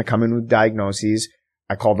people are going to come in with diagnoses,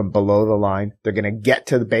 I call them below the line. They're going to get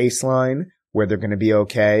to the baseline where they're going to be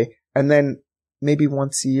okay. And then maybe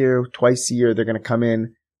once a year, twice a year, they're going to come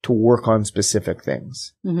in to work on specific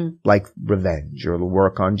things like revenge or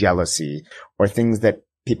work on jealousy or things that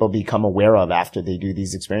people become aware of after they do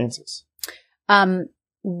these experiences.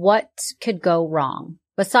 What could go wrong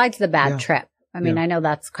besides the bad trip? I mean, I know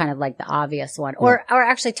that's kind of like the obvious one. Or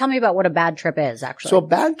actually tell me about what a bad trip is, actually. So a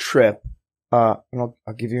bad trip, I'll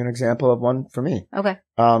give you an example of one for me. Okay.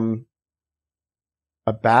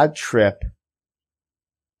 A bad trip,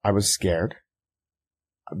 I was scared.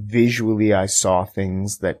 Visually, I saw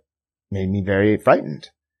things that made me very frightened.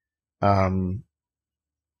 And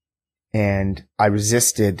I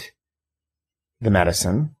resisted the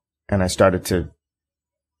medicine and I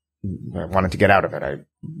wanted to get out of it.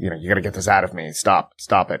 You got to get this out of me. Stop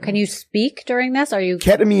it. Can you speak during this?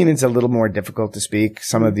 Ketamine is a little more difficult to speak.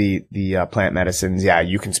 Some of the plant medicines,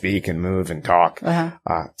 you can speak and move and talk. Uh-huh.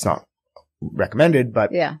 It's not recommended,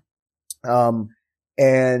 but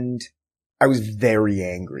and I was very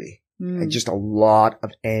angry. And just a lot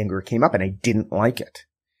of anger came up and I didn't like it.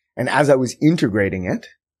 And as I was integrating it,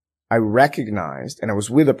 I recognized, and I was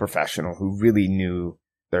with a professional who really knew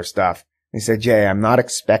their stuff. He said, Jay, I'm not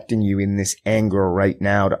expecting you in this anger right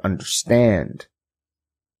now to understand,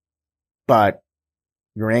 but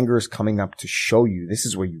your anger is coming up to show you this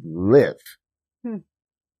is where you live. You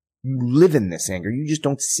live in this anger. You just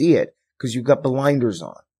don't see it because you've got blinders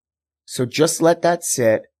on. So just let that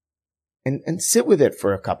sit and sit with it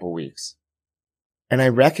for a couple weeks. And I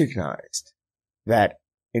recognized that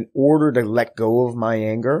in order to let go of my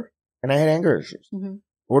anger, and I had anger issues, in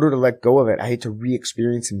order to let go of it, I had to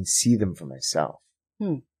re-experience them and see them for myself.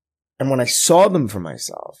 And when I saw them for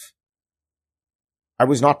myself, I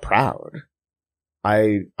was not proud.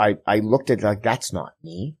 I looked at it like, that's not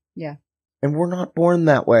me. Yeah. And we're not born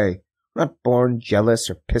that way. We're not born jealous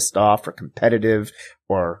or pissed off or competitive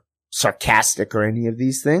or sarcastic or any of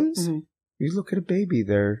these things. You look at a baby,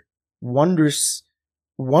 they're wondrous.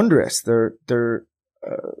 They're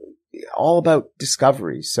all about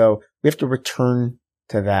discovery. So we have to return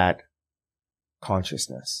to that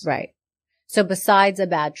consciousness. Right. So besides a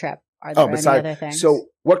bad trip, are there any other things? So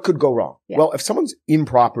what could go wrong? Yeah. Well, if someone's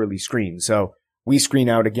improperly screened, so we screen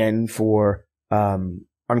out again for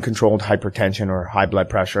uncontrolled hypertension or high blood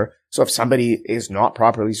pressure. So if somebody is not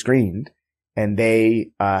properly screened and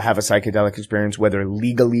they have a psychedelic experience, whether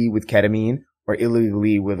legally with ketamine or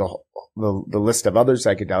illegally with the list of other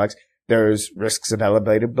psychedelics, there's risks of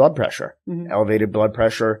elevated blood pressure. Elevated blood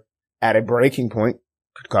pressure at a breaking point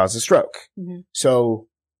could cause a stroke. So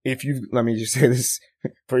let me just say this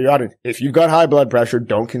for your audience, if you've got high blood pressure,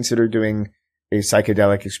 don't consider doing a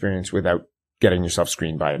psychedelic experience without getting yourself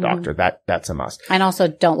screened by a doctor. That's a must. And also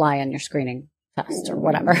don't lie on your screening test or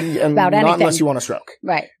whatever about anything. Not unless you want a stroke.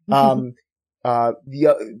 Right.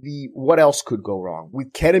 What else could go wrong?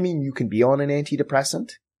 With ketamine, you can be on an antidepressant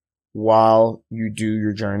while you do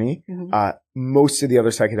your journey. Most of the other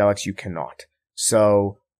psychedelics you cannot.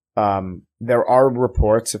 So, there are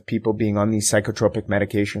reports of people being on these psychotropic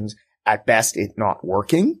medications. At best, it not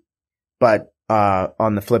working, but,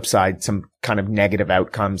 on the flip side, some kind of negative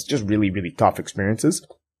outcomes, just really, really tough experiences.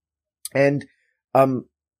 And,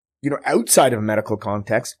 outside of a medical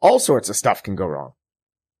context, all sorts of stuff can go wrong.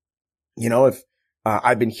 If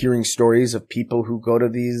I've been hearing stories of people who go to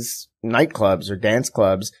these nightclubs or dance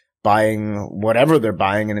clubs buying whatever they're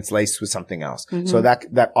buying and it's laced with something else. Mm-hmm. So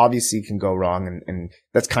that obviously can go wrong. And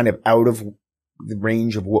that's kind of out of the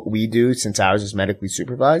range of what we do since ours is medically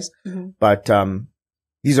supervised. Mm-hmm. But,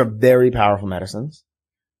 these are very powerful medicines.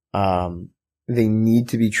 They need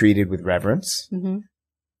to be treated with reverence. Mm-hmm.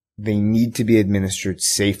 They need to be administered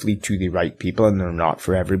safely to the right people, and they're not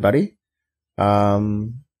for everybody.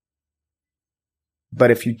 But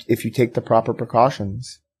if you take the proper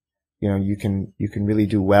precautions, you can really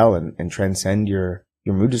do well and transcend your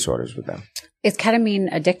mood disorders with them. Is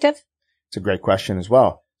ketamine addictive? It's a great question as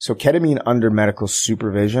well. So ketamine under medical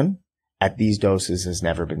supervision at these doses has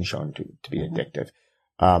never been shown to be addictive.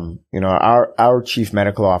 Our chief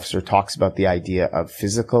medical officer talks about the idea of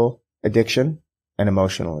physical addiction and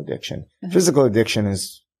emotional addiction. Mm-hmm. Physical addiction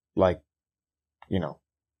is like,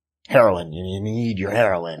 heroin. You need your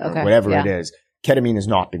heroin or whatever it is. Ketamine has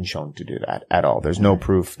not been shown to do that at all. There's no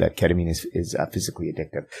proof that ketamine is physically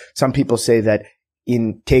addictive. Some people say that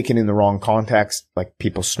taken in the wrong context, like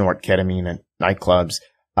people snort ketamine at nightclubs,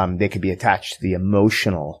 they could be attached to the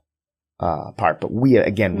emotional part. But we've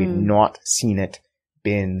not seen it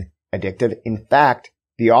been addictive. In fact,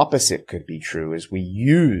 the opposite could be true, is we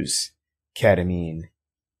use ketamine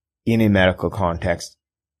in a medical context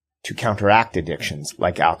to counteract addictions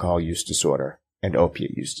like alcohol use disorder and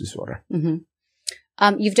opiate use disorder. Mm-hmm.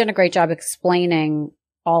 You've done a great job explaining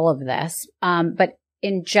all of this. But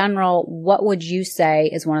in general, what would you say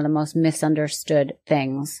is one of the most misunderstood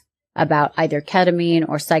things about either ketamine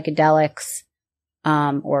or psychedelics,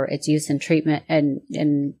 or its use in treatment and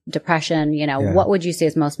in depression? What would you say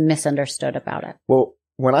is most misunderstood about it? Well,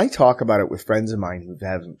 when I talk about it with friends of mine who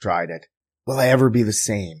haven't tried it, will I ever be the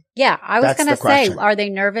same? Yeah, I was going to say, are they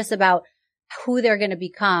nervous about who they're going to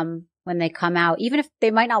become when they come out? Even if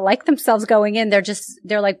they might not like themselves going in,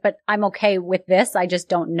 they're like, but I'm okay with this. I just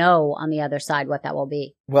don't know on the other side what that will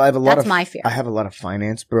be. Well, That's my fear. I have a lot of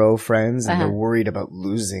finance bro friends, and they're worried about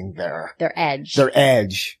losing their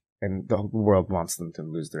edge. And the world wants them to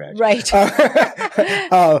lose their edge. Right.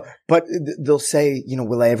 But they'll say,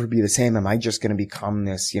 will I ever be the same? Am I just going to become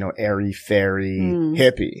this, airy-fairy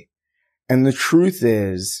hippie? And the truth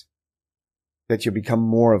is that you become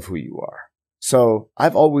more of who you are. So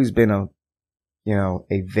I've always been a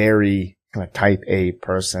very kind of type A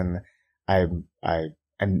person. I'm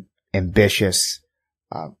ambitious.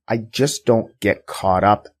 I just don't get caught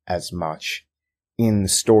up as much in the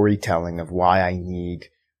storytelling of why I need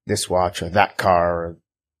this watch or that car, or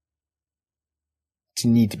to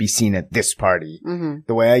need to be seen at this party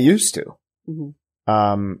the way I used to.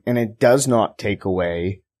 Mm-hmm. And it does not take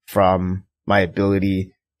away from my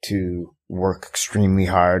ability to work extremely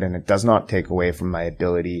hard, and it does not take away from my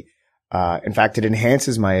ability. In fact, it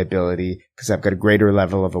enhances my ability because I've got a greater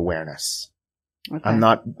level of awareness. Okay.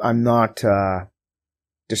 I'm not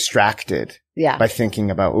distracted by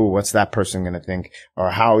thinking about, what's that person going to think?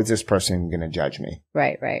 Or how is this person going to judge me?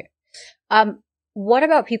 Right. What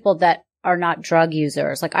about people that are not drug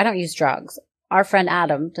users? Like, I don't use drugs. Our friend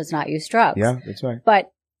Adam does not use drugs. Yeah, that's right.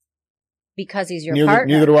 But because he's your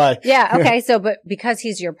partner. Neither do I. Yeah. Okay. But because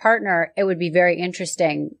he's your partner, it would be very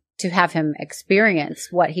interesting to have him experience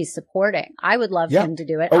what he's supporting. I would love him to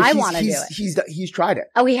do it. I want to do it. He's tried it.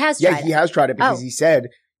 Oh, he has tried it. Yeah, he has tried it because he said,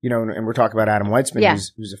 and we're talking about Adam Weitzman,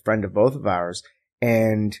 who's a friend of both of ours.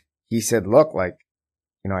 And he said, look, I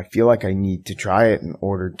feel like I need to try it in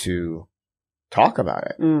order to talk about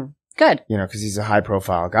it. Good. Because he's a high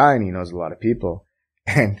profile guy and he knows a lot of people.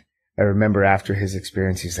 And I remember after his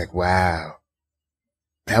experience, he's like, wow,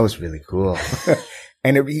 that was really cool.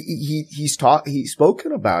 And he's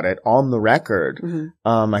spoken about it on the record.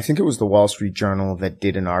 Mm-hmm. I think it was the Wall Street Journal that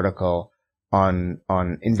did an article on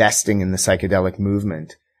investing in the psychedelic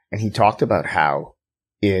movement. And he talked about how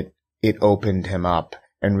it opened him up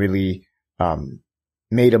and really,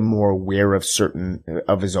 made him more aware of certain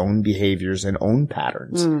of his own behaviors and own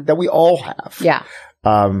patterns that we all have. Yeah.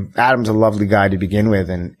 Adam's a lovely guy to begin with.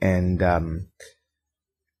 And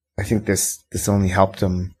I think this only helped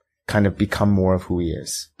him kind of become more of who he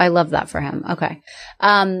is. I love that for him. Okay.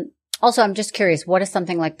 Also, I'm just curious, what does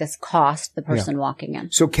something like this cost the person walking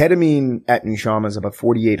in? So ketamine at NUSHAMA is about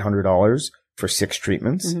 $4,800 for 6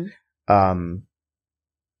 treatments. Mm-hmm.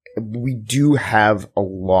 We do have a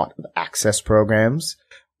lot of access programs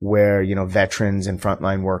where, veterans and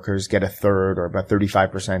frontline workers get a third or about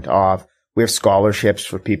 35% off. We have scholarships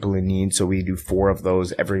for people in need. So we do 4 of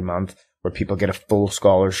those every month where people get a full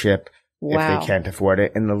scholarship if they can't afford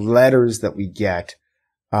it. And the letters that we get,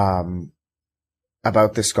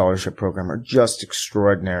 about this scholarship program are just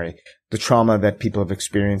extraordinary. The trauma that people have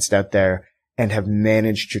experienced out there and have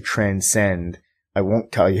managed to transcend. I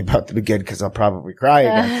won't tell you about them again because I'll probably cry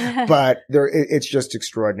again, but it's just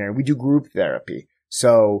extraordinary. We do group therapy.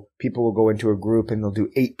 So people will go into a group and they'll do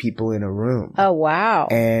 8 people in a room. Oh, wow.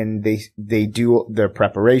 And they do their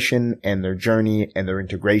preparation and their journey and their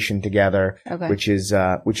integration together, which is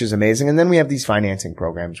amazing. And then we have these financing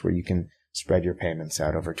programs where you can spread your payments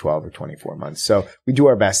out over 12 or 24 months. So we do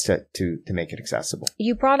our best to make it accessible.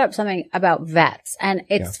 You brought up something about vets, and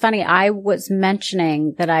it's funny. I was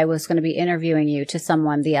mentioning that I was going to be interviewing you to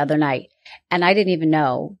someone the other night, and I didn't even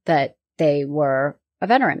know that they were a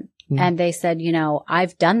veteran. Mm-hmm. And they said, you know,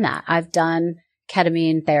 I've done that. I've done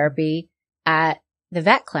ketamine therapy at the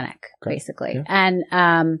vet clinic, basically. Yeah.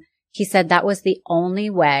 And he said that was the only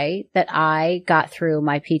way that I got through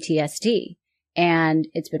my PTSD. And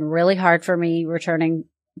it's been really hard for me returning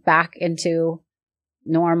back into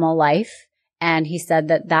normal life. And he said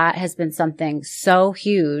that that has been something so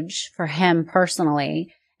huge for him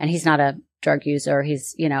personally. And he's not a drug user.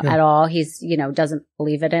 He's, at all. He's, doesn't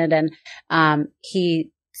believe in it. And,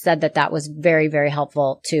 he said that that was very, very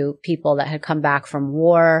helpful to people that had come back from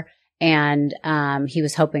war. And, he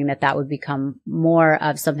was hoping that that would become more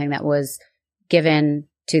of something that was given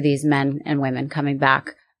to these men and women coming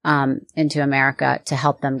back into America to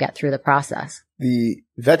help them get through the process. The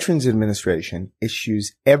Veterans Administration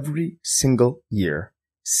issues every single year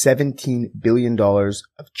 $17 billion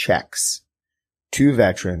of checks to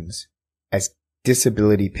veterans as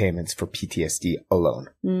disability payments for PTSD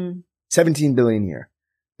alone. 17 billion a year.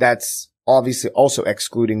 That's obviously also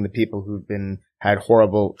excluding the people who've had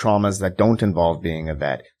horrible traumas that don't involve being a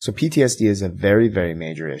vet. So PTSD is a very, very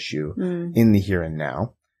major issue in the here and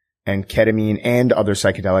now. And ketamine and other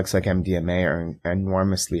psychedelics like MDMA are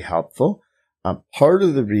enormously helpful. Part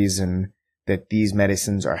of the reason that these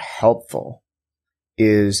medicines are helpful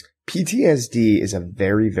is PTSD is a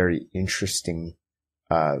very, very interesting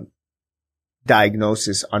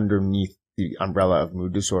diagnosis underneath the umbrella of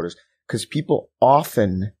mood disorders, because people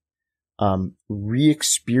often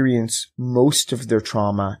re-experience most of their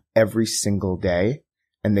trauma every single day,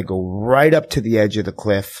 and they go right up to the edge of the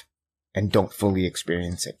cliff and don't fully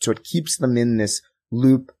experience it. So it keeps them in this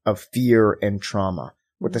loop of fear and trauma.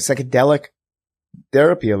 What the psychedelic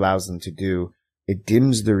therapy allows them to do, it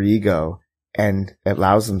dims their ego and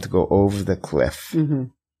allows them to go over the cliff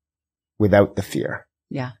without the fear.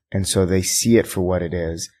 Yeah. And so they see it for what it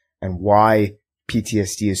is, and why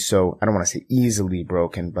PTSD is so, I don't want to say easily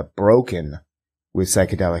broken, but broken with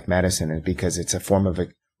psychedelic medicine is because it's a form of a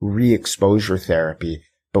re-exposure therapy,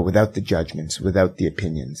 but without the judgments, without the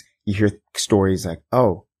opinions. You hear stories like,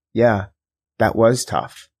 oh, yeah, that was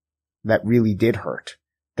tough. That really did hurt.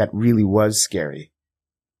 That really was scary.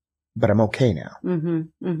 But I'm okay now.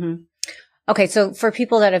 Okay. So for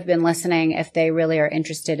people that have been listening, if they really are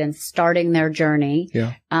interested in starting their journey,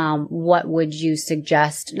 what would you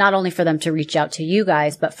suggest, not only for them to reach out to you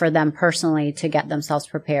guys, but for them personally to get themselves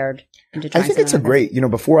prepared? I think it's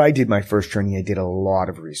before I did my first journey, I did a lot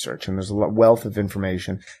of research, and there's a wealth of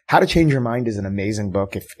information. How to Change Your Mind is an amazing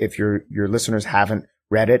book. If your listeners haven't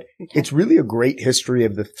read it, it's really a great history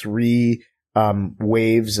of the 3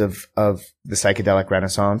 waves of the psychedelic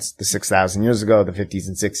renaissance, the 6,000 years ago, the 50s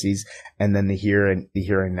and 60s, and then the here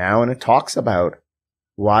and now. And it talks about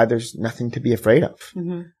why there's nothing to be afraid of,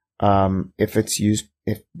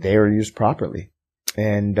 if they are used properly.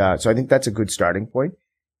 And, so I think that's a good starting point.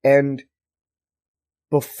 And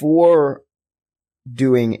before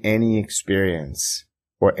doing any experience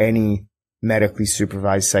or any medically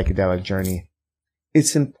supervised psychedelic journey,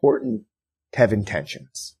 it's important to have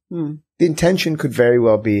intentions. The intention could very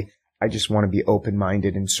well be, I just want to be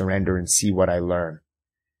open-minded and surrender and see what I learn.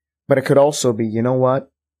 But it could also be, you know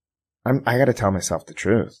what? I got to tell myself the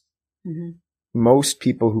truth. Most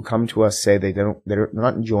people who come to us say they're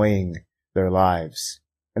not enjoying their lives.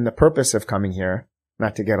 And the purpose of coming here,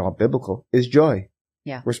 not to get all biblical, is joy.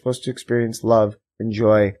 Yeah. We're supposed to experience love and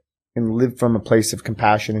joy and live from a place of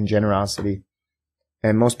compassion and generosity.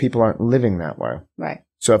 And most people aren't living that way. Right.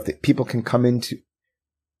 So if people can come into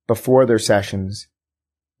before their sessions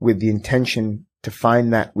with the intention to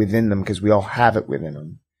find that within them, because we all have it within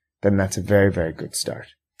them, then that's a very, very good start.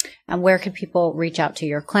 And where can people reach out to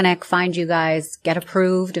your clinic, find you guys, get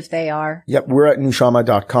approved if they are? Yep. We're at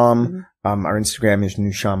NUSHAMA.com. Our Instagram is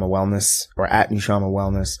NUSHAMA Wellness, or at NUSHAMA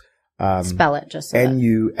Wellness. Spell it just so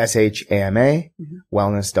NUSHAMA,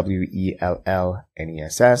 Wellness,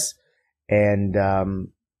 WELLNESS. And,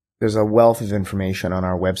 there's a wealth of information on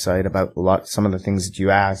our website about some of the things that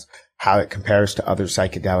you asked, how it compares to other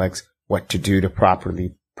psychedelics, what to do to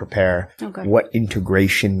properly prepare, what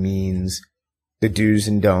integration means, the do's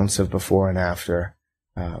and don'ts of before and after.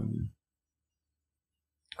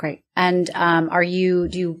 Great. And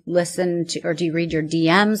do you listen to, or do you read your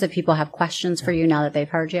DMs if people have questions for you now that they've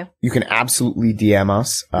heard you? You can absolutely DM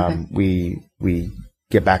us. Okay. We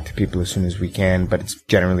get back to people as soon as we can, but it's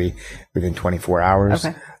generally within 24 hours.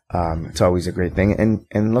 Okay. It's always a great thing.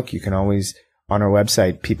 And look, you can always, on our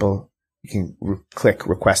website, you can click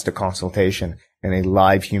request a consultation, and a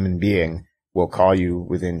live human being will call you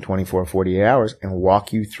within 24, 48 hours and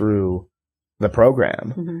walk you through the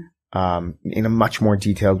program, in a much more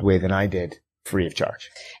detailed way than I did, free of charge.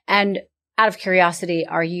 And out of curiosity,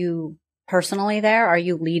 are you personally there? Are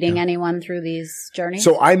you leading anyone through these journeys?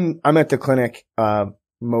 So I'm at the clinic,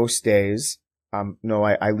 most days. No,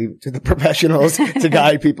 I leave it to the professionals to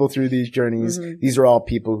guide people through these journeys. These are all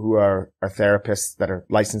people who are therapists, that are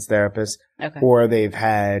licensed therapists, or they've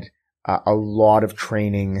had a lot of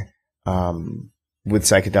training with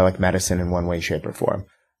psychedelic medicine in one way, shape, or form.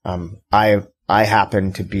 I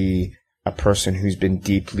happen to be a person who's been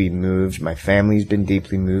deeply moved. My family's been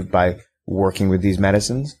deeply moved by working with these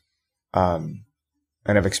medicines. And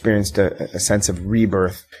I've experienced a sense of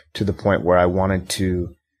rebirth to the point where I wanted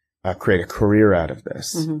to create a career out of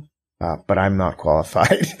this. But I'm not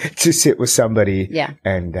qualified to sit with somebody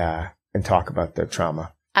and talk about their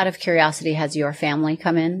trauma. Out of curiosity, has your family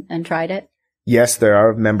come in and tried it? Yes, there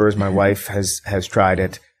are members. My wife has tried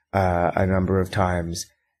it a number of times,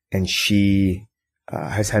 and she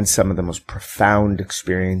has had some of the most profound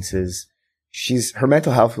experiences. Her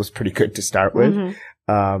mental health was pretty good to start with,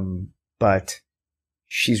 but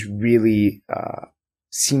she's really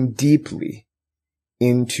seen deeply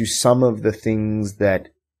into some of the things that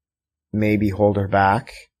maybe hold her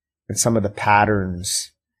back, and some of the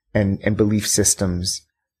patterns and belief systems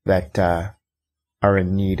that are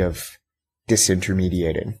in need of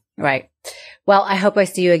disintermediating. Right. Well, I hope I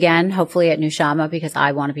see you again, hopefully at NUSHAMA, because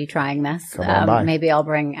I want to be trying this. Come on by. Maybe I'll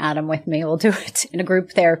bring Adam with me. We'll do it in a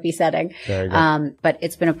group therapy setting. Very good. But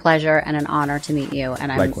it's been a pleasure and an honor to meet you.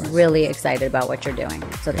 And I'm Likewise. really excited about what you're doing.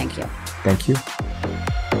 So thank you. Thank you.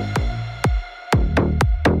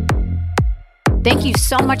 Thank you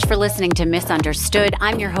so much for listening to Misunderstood.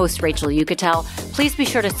 I'm your host, Rachel Yucatel. Please be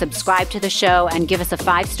sure to subscribe to the show and give us a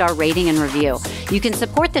 5-star rating and review. You can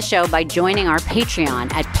support the show by joining our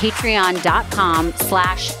Patreon at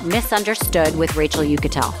patreon.com/misunderstood with Rachel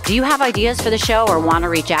Yucatel. Do you have ideas for the show or want to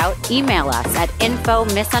reach out? Email us at info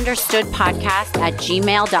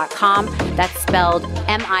misunderstoodpodcast@gmail.com. That's spelled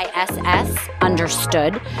MISS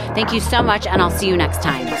understood. Thank you so much, and I'll see you next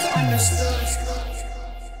time.